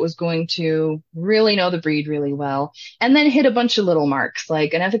breeder that was going to really know the breed really well and then hit a bunch of little marks,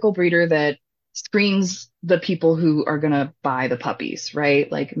 like an ethical breeder that screens the people who are going to buy the puppies,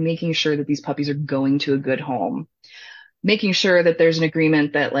 right? Like making sure that these puppies are going to a good home, making sure that there's an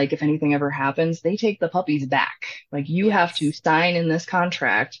agreement that like if anything ever happens, they take the puppies back. Like you have to Yes. sign in this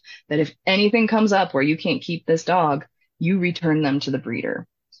contract that if anything comes up where you can't keep this dog, you return them to the breeder,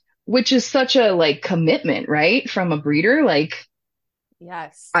 which is such a like commitment, right? From a breeder, like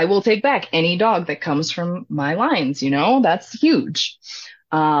Yes. I will take back any dog that comes from my lines, that's huge.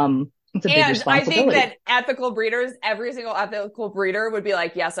 It's a big And I think responsibility. that ethical breeders, every single ethical breeder would be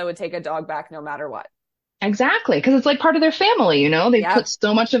like, yes, I would take a dog back no matter what. Exactly. Because it's like part of their family, they put Yep.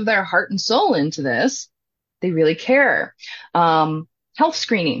 so much of their heart and soul into this. They really care. Health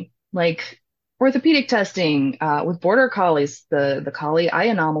screening, like orthopedic testing, with border collies, the collie eye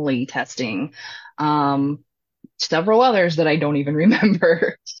anomaly testing, several others that I don't even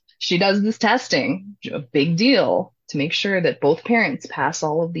remember. She does this testing, a big deal to make sure that both parents pass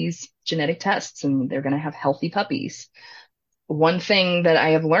all of these genetic tests and they're going to have healthy puppies. One thing that I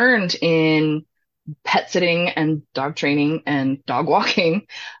have learned in pet sitting and dog training and dog walking,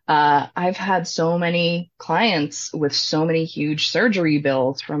 I've had so many clients with so many huge surgery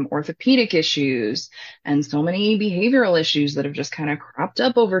bills from orthopedic issues and so many behavioral issues that have just kind of cropped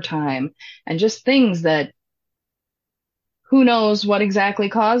up over time and just things that who knows what exactly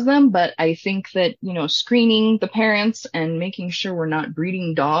caused them, but I think that, screening the parents and making sure we're not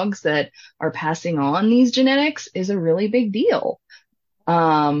breeding dogs that are passing on these genetics is a really big deal.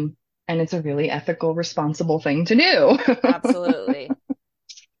 And it's a really ethical, responsible thing to do. Absolutely.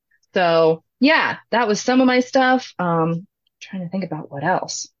 So yeah, that was some of my stuff. Trying to think about what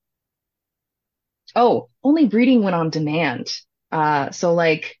else. Oh, only breeding when on demand. So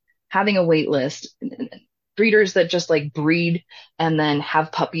like having a wait list, breeders that just like breed and then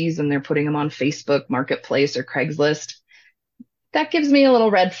have puppies and they're putting them on Facebook Marketplace or Craigslist. That gives me a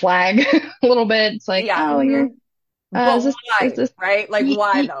little red flag a little bit. It's like, Yeah. oh, you're, But is why? this, Right? Like,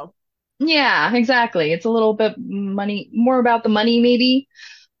 why though? yeah, exactly. It's a little bit money, more about the money maybe.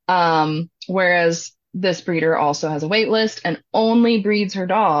 Whereas this breeder also has a wait list and only breeds her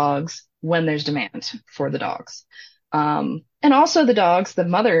dogs when there's demand for the dogs. And also the dogs, the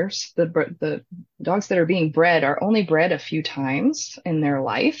mothers, the dogs that are being bred are only bred a few times in their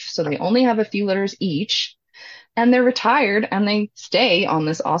life. So they only have a few litters each and they're retired and they stay on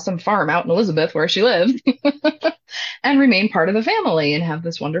this awesome farm out in Elizabeth where she lived and remain part of the family and have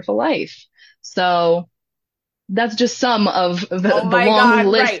this wonderful life. So that's just some of the long God,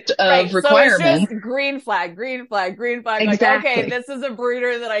 list of So it's requirements. just green flag, green flag, green flag. Exactly. Like, okay, this is a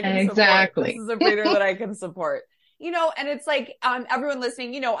breeder that I can support. This is a breeder that I can support. And it's like, everyone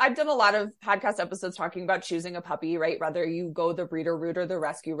listening, I've done a lot of podcast episodes talking about choosing a puppy, right? Whether you go the breeder route or the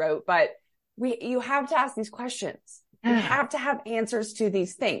rescue route, but you have to ask these questions. You have to have answers to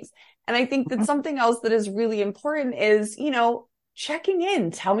these things. And I think that something else that is really important is, checking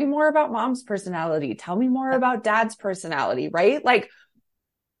in. Tell me more about mom's personality. Tell me more about dad's personality, right? Like,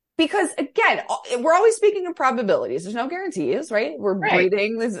 because again, we're always speaking of probabilities. There's no guarantees, right? We're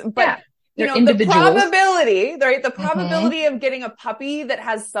breeding this, but the probability, right? The probability of getting a puppy that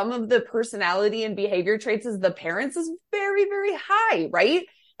has some of the personality and behavior traits as the parents is very, very high, right?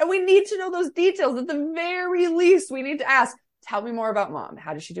 And we need to know those details. At the very least, we need to ask, tell me more about mom.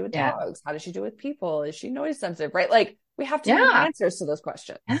 How does she do with dogs? How does she do with people? Is she noise sensitive, right? Like, we have to have answers to those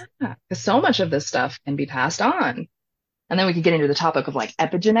questions. Yeah, because so much of this stuff can be passed on. And then we could get into the topic of like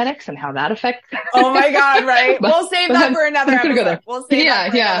epigenetics and how that affects. Oh my God, right? We'll save that for another episode. We'll save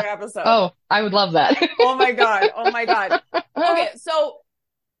that for another episode. Oh, I would love that. Oh my God. Okay, so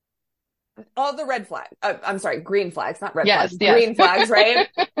all the red flags. I'm sorry, green flags, not red flags. Green flags, right?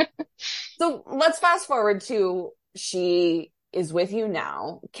 So let's fast forward to she is with you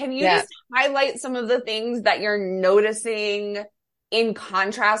now. Can you just highlight some of the things that you're noticing in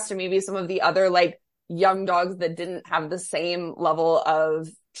contrast to maybe some of the other like young dogs that didn't have the same level of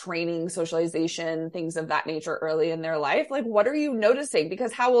training, socialization, things of that nature early in their life? Like, what are you noticing?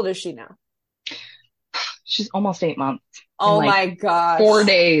 Because how old is she now? She's almost 8 months. Oh my gosh. 4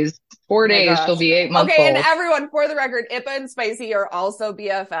 days. 4 days, she'll be 8 months old. And everyone, for the record, Ippa and Spicy are also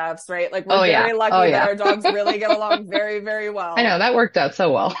BFFs, right? Like, we're very lucky that our dogs really get along very, very well. I know, that worked out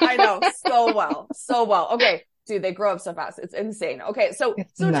so well. I know, so well. Okay, dude, they grow up so fast. It's insane. Okay, so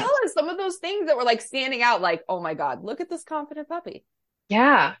tell us some of those things that were like standing out, like, oh my God, look at this confident puppy.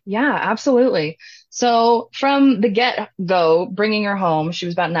 Yeah, absolutely. So from the get-go, bringing her home, she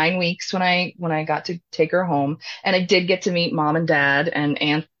was about 9 weeks when I got to take her home, and I did get to meet mom and dad and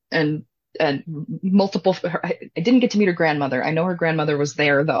aunt and multiple. I didn't get to meet her grandmother. I know her grandmother was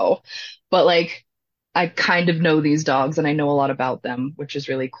there though, but like I kind of know these dogs and I know a lot about them, which is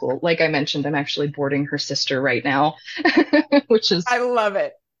really cool. Like I mentioned, I'm actually boarding her sister right now, which is I love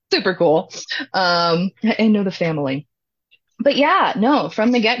it. Super cool. I know the family. But yeah, no,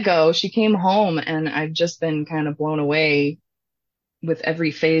 from the get-go, she came home and I've just been kind of blown away with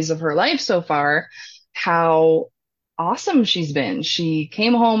every phase of her life so far, how awesome she's been. She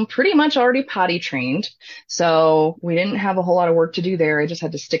came home pretty much already potty trained. So we didn't have a whole lot of work to do there. I just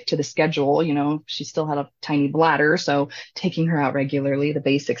had to stick to the schedule. She still had a tiny bladder. So taking her out regularly, the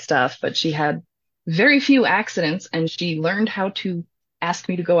basic stuff, but she had very few accidents and she learned how to ask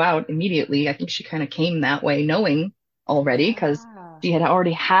me to go out immediately. I think she kind of came that way knowing already because she had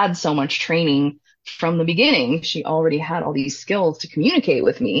already had so much training from the beginning. She already had all these skills to communicate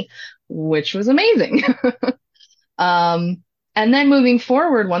with me, which was amazing. And then moving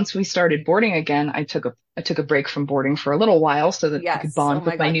forward, once we started boarding again, I took a break from boarding for a little while so that I could bond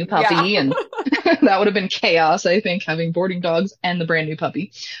with my new puppy. And that would have been chaos, I think, having boarding dogs and the brand new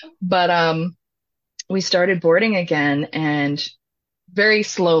puppy. But we started boarding again and very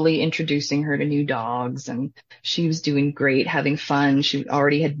slowly introducing her to new dogs, and she was doing great, having fun. She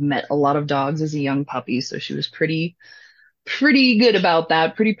already had met a lot of dogs as a young puppy, so she was pretty good about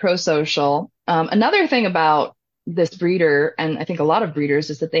that, pretty pro-social. Another thing about this breeder, and I think a lot of breeders,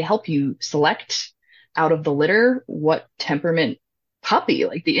 is that they help you select out of the litter what temperament puppy,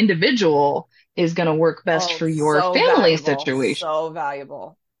 like the individual, is going to work best Oh, for your so family valuable. situation. So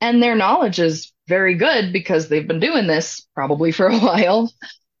valuable. And their knowledge is very good because they've been doing this probably for a while.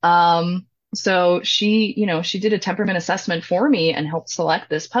 Um, so she did a temperament assessment for me and helped select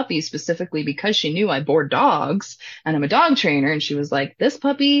this puppy specifically because she knew I board dogs and I'm a dog trainer. And she was like, this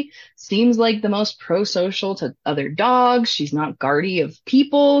puppy seems like the most pro-social to other dogs. She's not guardy of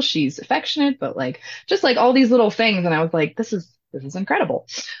people. She's affectionate, but like, just like all these little things. And I was like, this is incredible.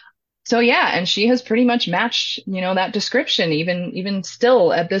 So yeah, and she has pretty much matched, that description, even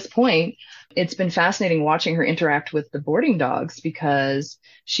still at this point. It's been fascinating watching her interact with the boarding dogs because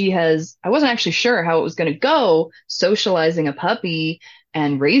I wasn't actually sure how it was going to go socializing a puppy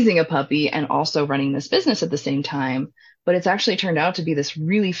and raising a puppy and also running this business at the same time. But it's actually turned out to be this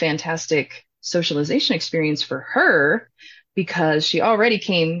really fantastic socialization experience for her because she already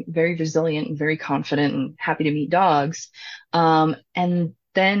came very resilient and very confident and happy to meet dogs. And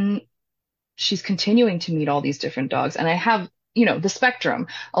then she's continuing to meet all these different dogs. And I have, the spectrum.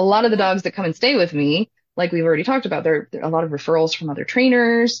 A lot of the dogs that come and stay with me, like we've already talked about, there are a lot of referrals from other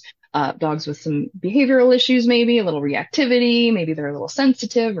trainers, dogs with some behavioral issues, maybe a little reactivity, maybe they're a little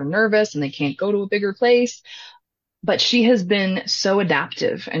sensitive or nervous and they can't go to a bigger place. But she has been so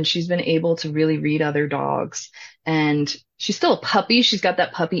adaptive and she's been able to really read other dogs. And she's still a puppy. She's got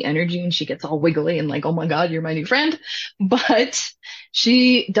that puppy energy and she gets all wiggly and like, oh my God, you're my new friend. But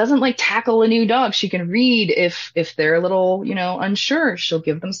she doesn't like tackle a new dog. She can read if they're a little, unsure, she'll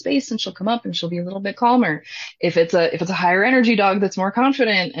give them space and she'll come up and she'll be a little bit calmer. If it's a higher energy dog that's more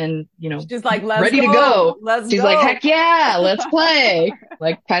confident and, She's like, let's ready go. to go, Let's she's go. like, heck yeah, let's play.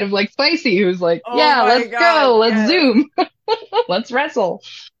 Like kind of like Spicy, who's like, Oh yeah, my let's God, go, let's yes. zoom, let's wrestle.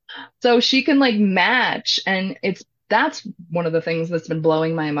 So she can like match, and that's one of the things that's been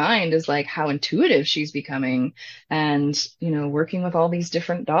blowing my mind is like how intuitive she's becoming and, working with all these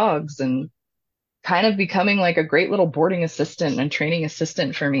different dogs and kind of becoming like a great little boarding assistant and training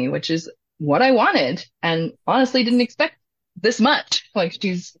assistant for me, which is what I wanted and honestly didn't expect this much. Like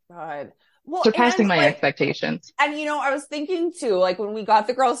she's God. Well, surpassing and my like, expectations. and I was thinking too, like when we got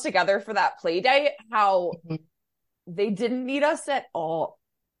the girls together for that play day, how they didn't need us at all.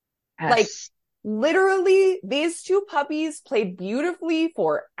 Yes. Like literally these two puppies played beautifully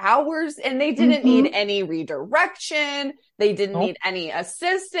for hours and they didn't need any redirection. They didn't need any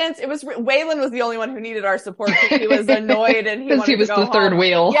assistance. It was Waylon was the only one who needed our support because he was annoyed and he wanted he was to go the third home.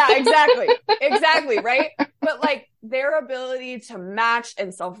 wheel. Yeah, exactly. Right. But like their ability to match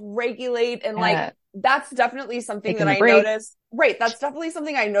and self-regulate and like, that's definitely something that I noticed. Right. That's definitely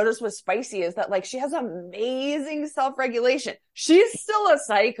something I noticed with Spicy is that like she has amazing self-regulation. She's still a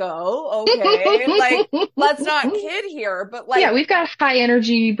psycho. Okay. Like let's not kid here, but like. Yeah, we've got high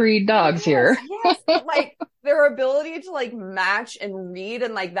energy breed dogs here. Yes. But like their ability to like match and read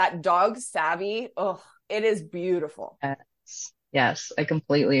and like that dog savvy. Oh, it is beautiful. Yes, I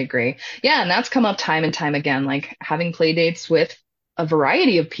completely agree. Yeah. And that's come up time and time again, like having play dates with a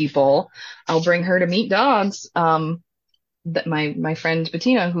variety of people. I'll bring her to meet dogs. That my friend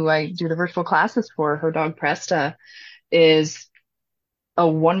Bettina, who I do the virtual classes for, her dog Presta is a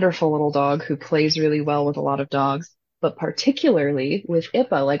wonderful little dog who plays really well with a lot of dogs, but particularly with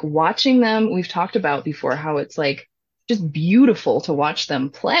Ipa, like watching them, we've talked about before how it's like just beautiful to watch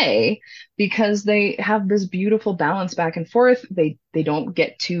them play because they have this beautiful balance back and forth. They don't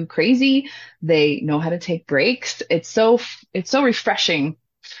get too crazy. They know how to take breaks. It's so refreshing,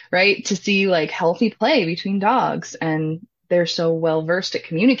 right? To see like healthy play between dogs, and they're so well versed at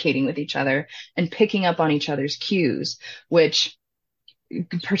communicating with each other and picking up on each other's cues, which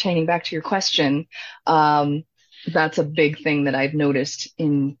pertaining back to your question, that's a big thing that I've noticed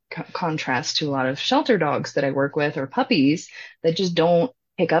in contrast to a lot of shelter dogs that I work with or puppies that just don't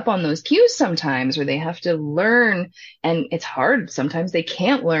pick up on those cues sometimes, or they have to learn. And it's hard. Sometimes they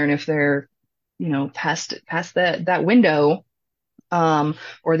can't learn if they're, past that window, or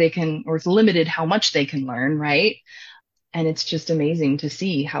it's limited how much they can learn. Right. And it's just amazing to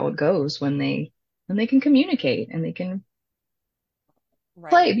see how it goes when they can communicate and they can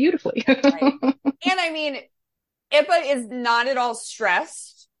play beautifully. Right. And I mean, Ipa is not at all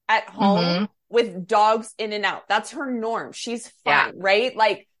stressed at home with dogs in and out. That's her norm. She's fine, right?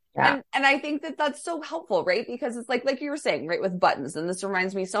 Like, and I think that that's so helpful, right? Because it's like you were saying, right, with buttons, and this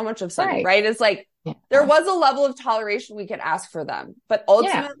reminds me so much of Sunny, right? It's like, there was a level of toleration we could ask for them, but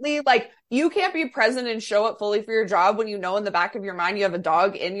ultimately, like, you can't be present and show up fully for your job when in the back of your mind, you have a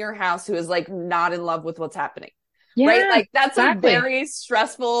dog in your house who is like not in love with what's happening. Right? Like that's a very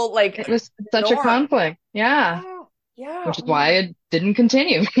stressful, like, it was such a conflict. Yeah. Yeah. which is Oh my why God. it didn't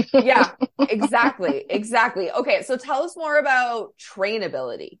continue. Yeah, exactly. Exactly. Okay. So tell us more about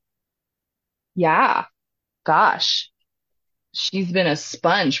trainability. Yeah, gosh, she's been a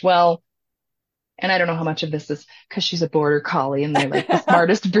sponge. Well, and I don't know how much of this is because she's a border collie and they're like the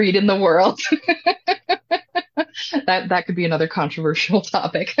smartest breed in the world. That could be another controversial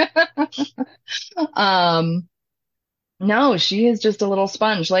topic. Um, no, she is just a little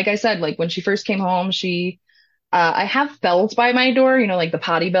sponge. Like I said, like when she first came home, I have bells by my door, like the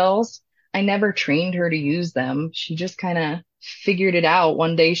potty bells. I never trained her to use them. She just kind of figured it out.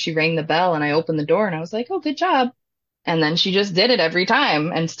 One day she rang the bell and I opened the door and I was like, oh, good job. And then she just did it every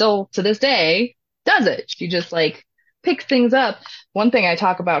time and still to this day does it. She just like picks things up. One thing I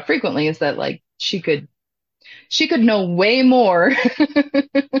talk about frequently is that like she could know way more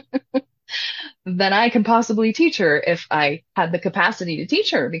than I can possibly teach her if I had the capacity to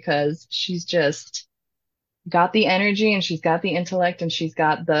teach her because she's just got the energy and she's got the intellect and she's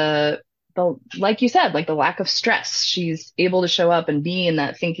got the like you said, like the lack of stress. She's able to show up and be in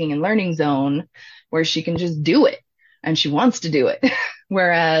that thinking and learning zone where she can just do it and she wants to do it.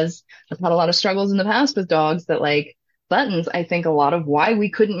 Whereas I've had a lot of struggles in the past with dogs that like Buttons, I think a lot of why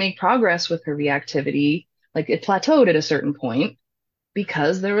we couldn't make progress with her reactivity, like it plateaued at a certain point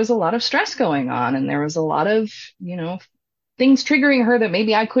because there was a lot of stress going on and there was a lot of, things triggering her that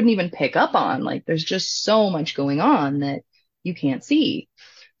maybe I couldn't even pick up on. Like there's just so much going on that you can't see.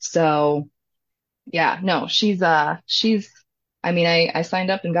 So yeah, no, I mean, I signed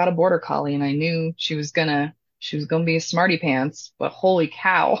up and got a border collie and I knew she was gonna be a smarty pants, but holy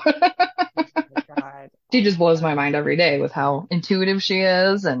cow. Oh my God. She Oh just my blows my God. mind every day with how intuitive she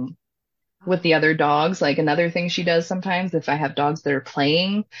is and with the other dogs. Like another thing she does sometimes if I have dogs that are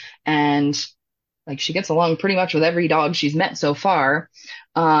playing and like she gets along pretty much with every dog she's met so far.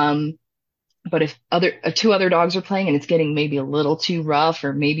 Um, but if two other dogs are playing and it's getting maybe a little too rough,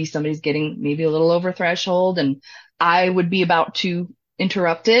 or maybe somebody's getting maybe a little over threshold, and I would be about to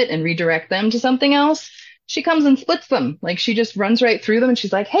interrupt it and redirect them to something else, she comes and splits them. Like she just runs right through them and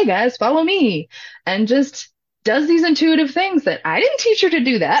she's like, "Hey guys, follow me," and just does these intuitive things that I didn't teach her to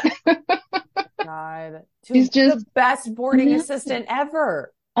do that. God. She's The just, best boarding assistant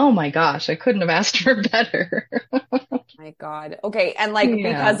ever. oh my gosh, I couldn't have asked for better. My God. Okay. And like, Yeah.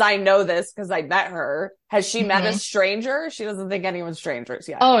 because I know this, because I met her, has she met a Mhm. stranger? She doesn't think anyone's strangers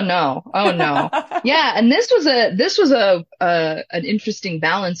yet. Oh no. Oh no. Yeah, and this was an interesting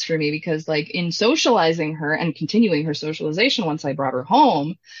balance for me because like in socializing her and continuing her socialization once I brought her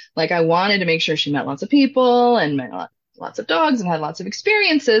home, like I wanted to make sure she met lots of people and met lots of dogs and had lots of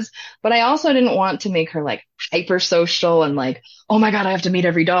experiences, but I also didn't want to make her like hyper social and like, oh my God, I have to meet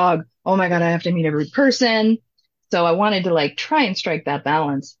every dog. Oh my God, I have to meet every person. So I wanted to like try and strike that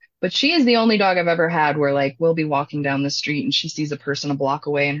balance. But she is the only dog I've ever had where like we'll be walking down the street and she sees a person a block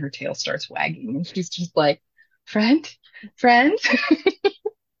away and her tail starts wagging and she's just like, friend, friend.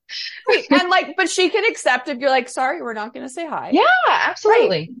 Right. And like, but she can accept if you're like, sorry, we're not going to say hi. Yeah,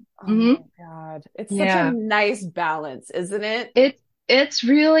 Right. absolutely. Oh Hmm. my God. It's such a Yeah. nice balance, isn't it? It's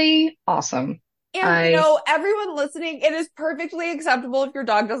really awesome. And I everyone listening, it is perfectly acceptable if your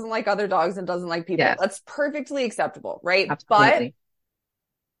dog doesn't like other dogs and doesn't like people. Yes, That's perfectly acceptable, right? But absolutely.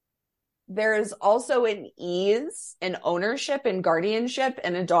 there is also an ease and ownership and guardianship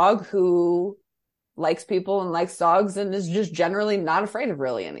in a dog who likes people and likes dogs and is just generally not afraid of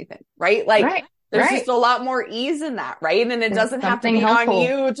really anything, right? Like Right, there's just right. a lot more ease in that, right? And it There's doesn't have to something be on helpful.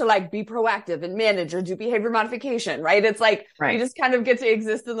 you to like be proactive and manage or do behavior modification, right? It's like you Right. just kind of get to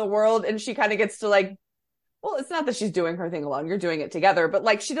exist in the world and she kind of gets to like, well, it's not that she's doing her thing alone, you're doing it together, but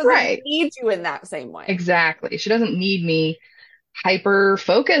like she doesn't Right. need you in that same way. Exactly. She doesn't need me hyper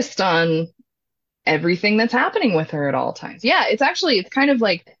focused on everything that's happening with her at all times. Yeah, it's kind of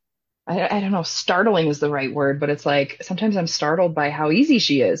like I don't know, startling is the right word, but it's like sometimes I'm startled by how easy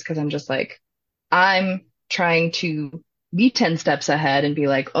she is because I'm just like, I'm trying to be 10 steps ahead and be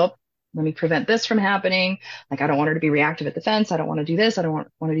like, oh, let me prevent this from happening. Like, I don't want her to be reactive at the fence. I don't want to do this. I don't want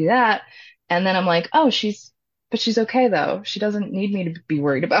to do that. And then I'm like, oh, but she's okay though. She doesn't need me to be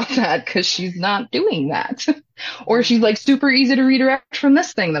worried about that because she's not doing that. Or she's like super easy to redirect from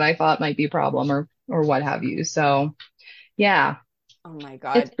this thing that I thought might be a problem or what have you. So yeah, Oh my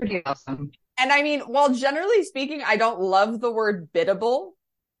it's God. pretty awesome. And I mean, while generally speaking, I don't love the word biddable,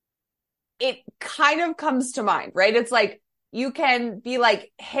 it kind of comes to mind, right? It's like you can be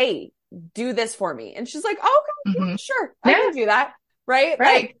like, hey, do this for me. And she's like, oh, okay, yeah, Hmm. sure, I Yeah, can do that. Right? right.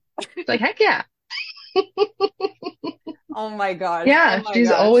 Like, It's like, heck yeah. oh my gosh. Oh Yeah, my she's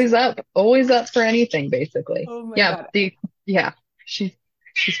gosh. always up for anything, basically. Oh my Yeah, God. yeah, she's,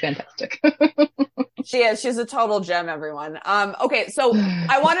 She's fantastic. She is. She's a total gem, everyone. Okay. So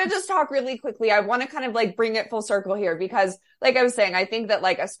I want to just talk really quickly. I want to kind of like bring it full circle here because like I was saying, I think that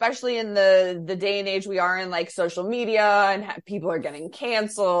like, especially in the day and age we are in, like social media and people are getting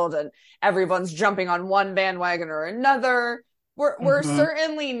canceled and everyone's jumping on one bandwagon or another. We're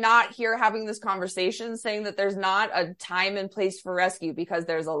certainly not here having this conversation saying that there's not a time and place for rescue, because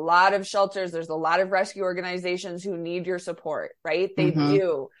there's a lot of shelters. There's a lot of rescue organizations who need your support, right? They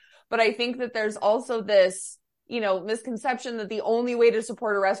do. But I think that there's also this, misconception that the only way to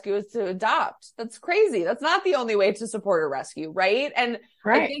support a rescue is to adopt. That's crazy. That's not the only way to support a rescue, right? And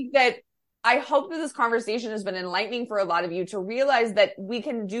I think that I hope that this conversation has been enlightening for a lot of you to realize that we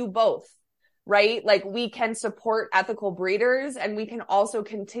can do both, right? Like we can support ethical breeders and we can also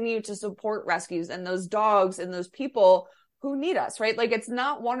continue to support rescues and those dogs and those people who need us, right? Like it's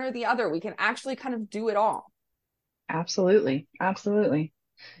not one or the other. We can actually kind of do it all. Absolutely. Absolutely.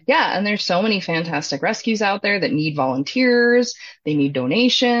 Yeah. And there's so many fantastic rescues out there that need volunteers. They need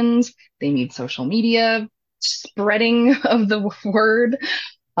donations. They need social media spreading of the word.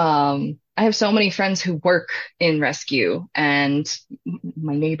 I have so many friends who work in rescue, and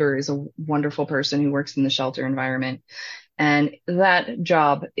my neighbor is a wonderful person who works in the shelter environment. And that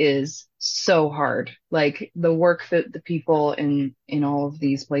job is so hard. Like the work that the people in all of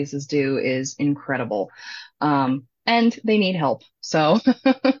these places do is incredible. And they need help. So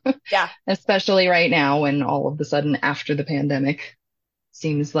yeah, especially right now when all of a sudden after the pandemic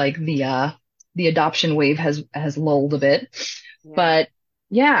seems like the adoption wave has lulled a bit. Yeah. But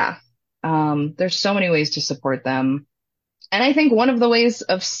yeah, there's so many ways to support them. And I think one of the ways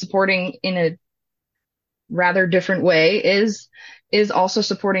of supporting in a rather different way is also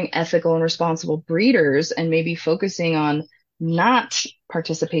supporting ethical and responsible breeders, and maybe focusing on not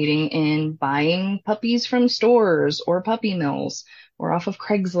participating in buying puppies from stores or puppy mills or off of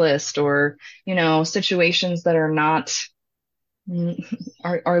Craigslist, or, situations that are not,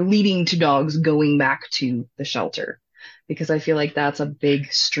 are leading to dogs going back to the shelter, because I feel like that's a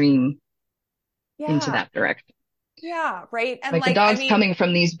big stream into that direction. Yeah. Right. And like the dogs coming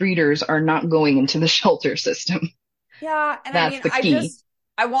from these breeders are not going into the shelter system. Yeah. And that's the key.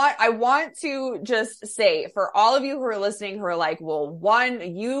 I want to just say, for all of you who are listening, who are like, well,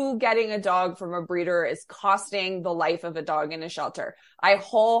 one, you getting a dog from a breeder is costing the life of a dog in a shelter. I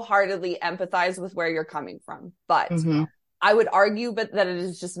wholeheartedly empathize with where you're coming from, but I would argue that it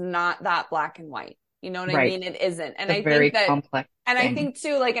is just not that black and white. You know what I mean? It isn't. And I think that, complex and I think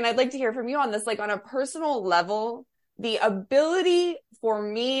too, like, and I'd like to hear from you on this, like on a personal level, the ability for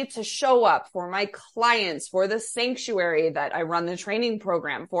me to show up for my clients, for the sanctuary that I run the training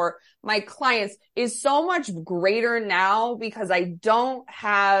program for my clients, is so much greater now because I don't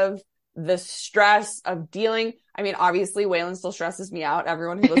have the stress of dealing. I mean, obviously Waylon still stresses me out.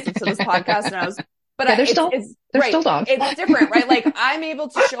 Everyone who listens to this podcast knows, but yeah, they're still dogs. It's different, right? Like I'm able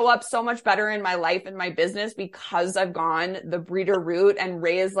to show up so much better in my life and my business because I've gone the breeder route and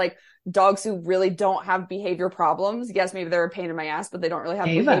raised like dogs who really don't have behavior problems. Yes, maybe they're a pain in my ass, but they don't really have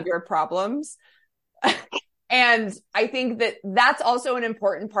behavior problems. And I think that that's also an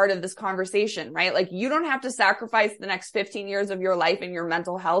important part of this conversation, right? Like you don't have to sacrifice the next 15 years of your life and your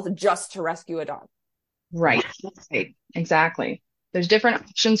mental health just to rescue a dog. Right. Exactly. There's different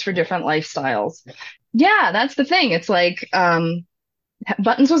options for different lifestyles. Yeah, that's the thing. It's like,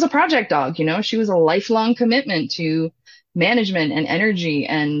 Buttons was a project dog, she was a lifelong commitment to management and energy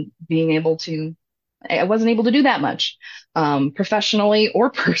and being able to, I wasn't able to do that much, professionally or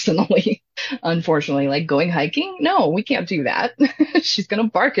personally, unfortunately. Like going hiking, no, we can't do that. She's going to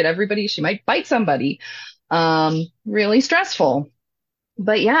bark at everybody. She might bite somebody. Really stressful.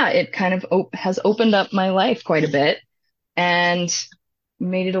 But yeah, it kind of has opened up my life quite a bit and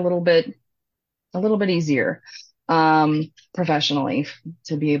made it a little bit easier, professionally,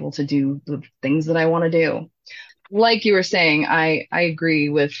 to be able to do the things that I want to do. Like you were saying, I agree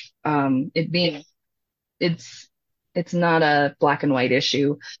with, it being, it's not a black and white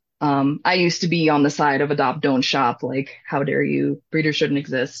issue. I used to be on the side of adopt, don't shop, like, how dare you, breeders shouldn't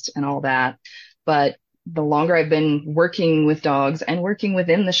exist and all that. But the longer I've been working with dogs and working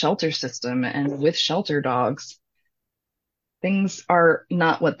within the shelter system and with shelter dogs, things are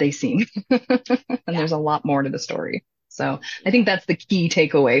not what they seem. And there's a lot more to the story. So I think that's the key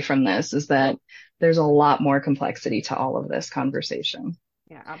takeaway from this, is that there's a lot more complexity to all of this conversation.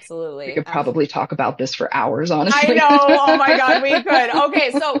 Yeah, absolutely. We could probably talk about this for hours, honestly. I know. Oh my God, we could.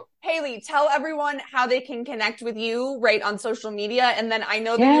 Okay. So Hayley, tell everyone how they can connect with you, right, on social media. And then I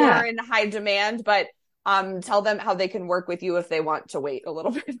know that you are in high demand, but tell them how they can work with you if they want to wait a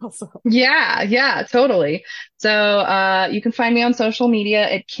little bit also. Yeah, totally. So you can find me on social media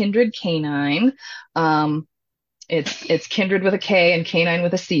at Kindred Canine. It's Kindred with a K and Canine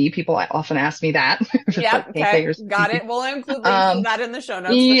with a C. People often ask me that. Yeah, okay. Got it. We'll include links to that in the show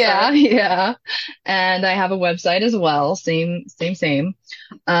notes. Yeah, for sure. yeah. And I have a website as well. Same.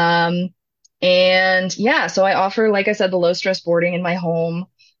 And yeah, so I offer, like I said, the low stress boarding in my home.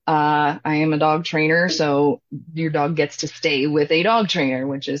 I am a dog trainer, so your dog gets to stay with a dog trainer,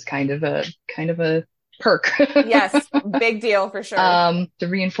 which is kind of a perk. Yes, big deal for sure. The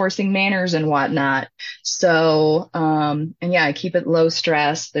reinforcing manners and whatnot. So, and yeah, I keep it low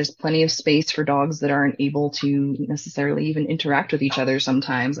stress. There's plenty of space for dogs that aren't able to necessarily even interact with each other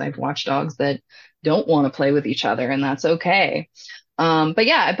sometimes. I've watched dogs that don't want to play with each other, and that's okay. But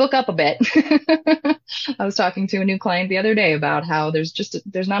yeah, I book up a bit. I was talking to a new client the other day about how there's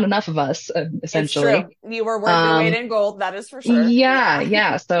not enough of us, essentially. It's true. You were worth your weight in gold, that is for sure.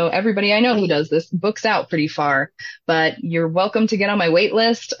 Yeah. So everybody I know who does this books out pretty far, but you're welcome to get on my wait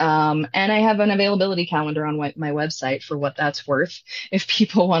list. And I have an availability calendar on my website for what that's worth. If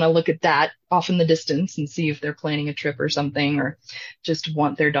people want to look at that off in the distance and see if they're planning a trip or something, or just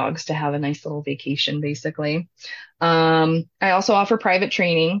want their dogs to have a nice little vacation, basically. I also offer private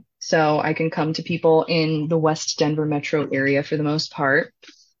training, so I can come to people in the West Denver metro area for the most part.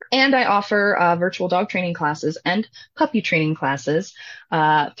 And I offer virtual dog training classes and puppy training classes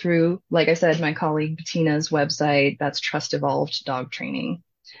through, like I said, my colleague Bettina's website. That's Trust Evolved Dog Training.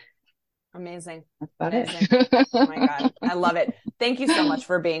 Amazing. That's about it. Oh my God. I love it. Thank you so much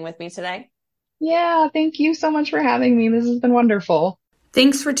for being with me today. Yeah, thank you so much for having me. This has been wonderful.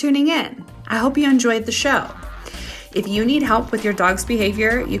 Thanks for tuning in. I hope you enjoyed the show. If you need help with your dog's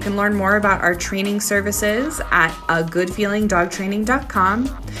behavior, you can learn more about our training services at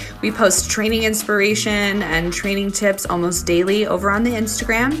agoodfeelingdogtraining.com. We post training inspiration and training tips almost daily over on the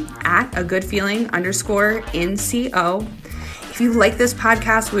Instagram at agoodfeeling_NCO. If you like this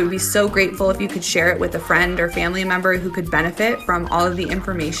podcast, we would be so grateful if you could share it with a friend or family member who could benefit from all of the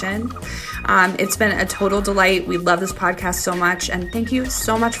information. It's been a total delight. We love this podcast so much, and thank you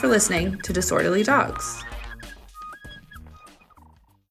so much for listening to Disorderly Dogs.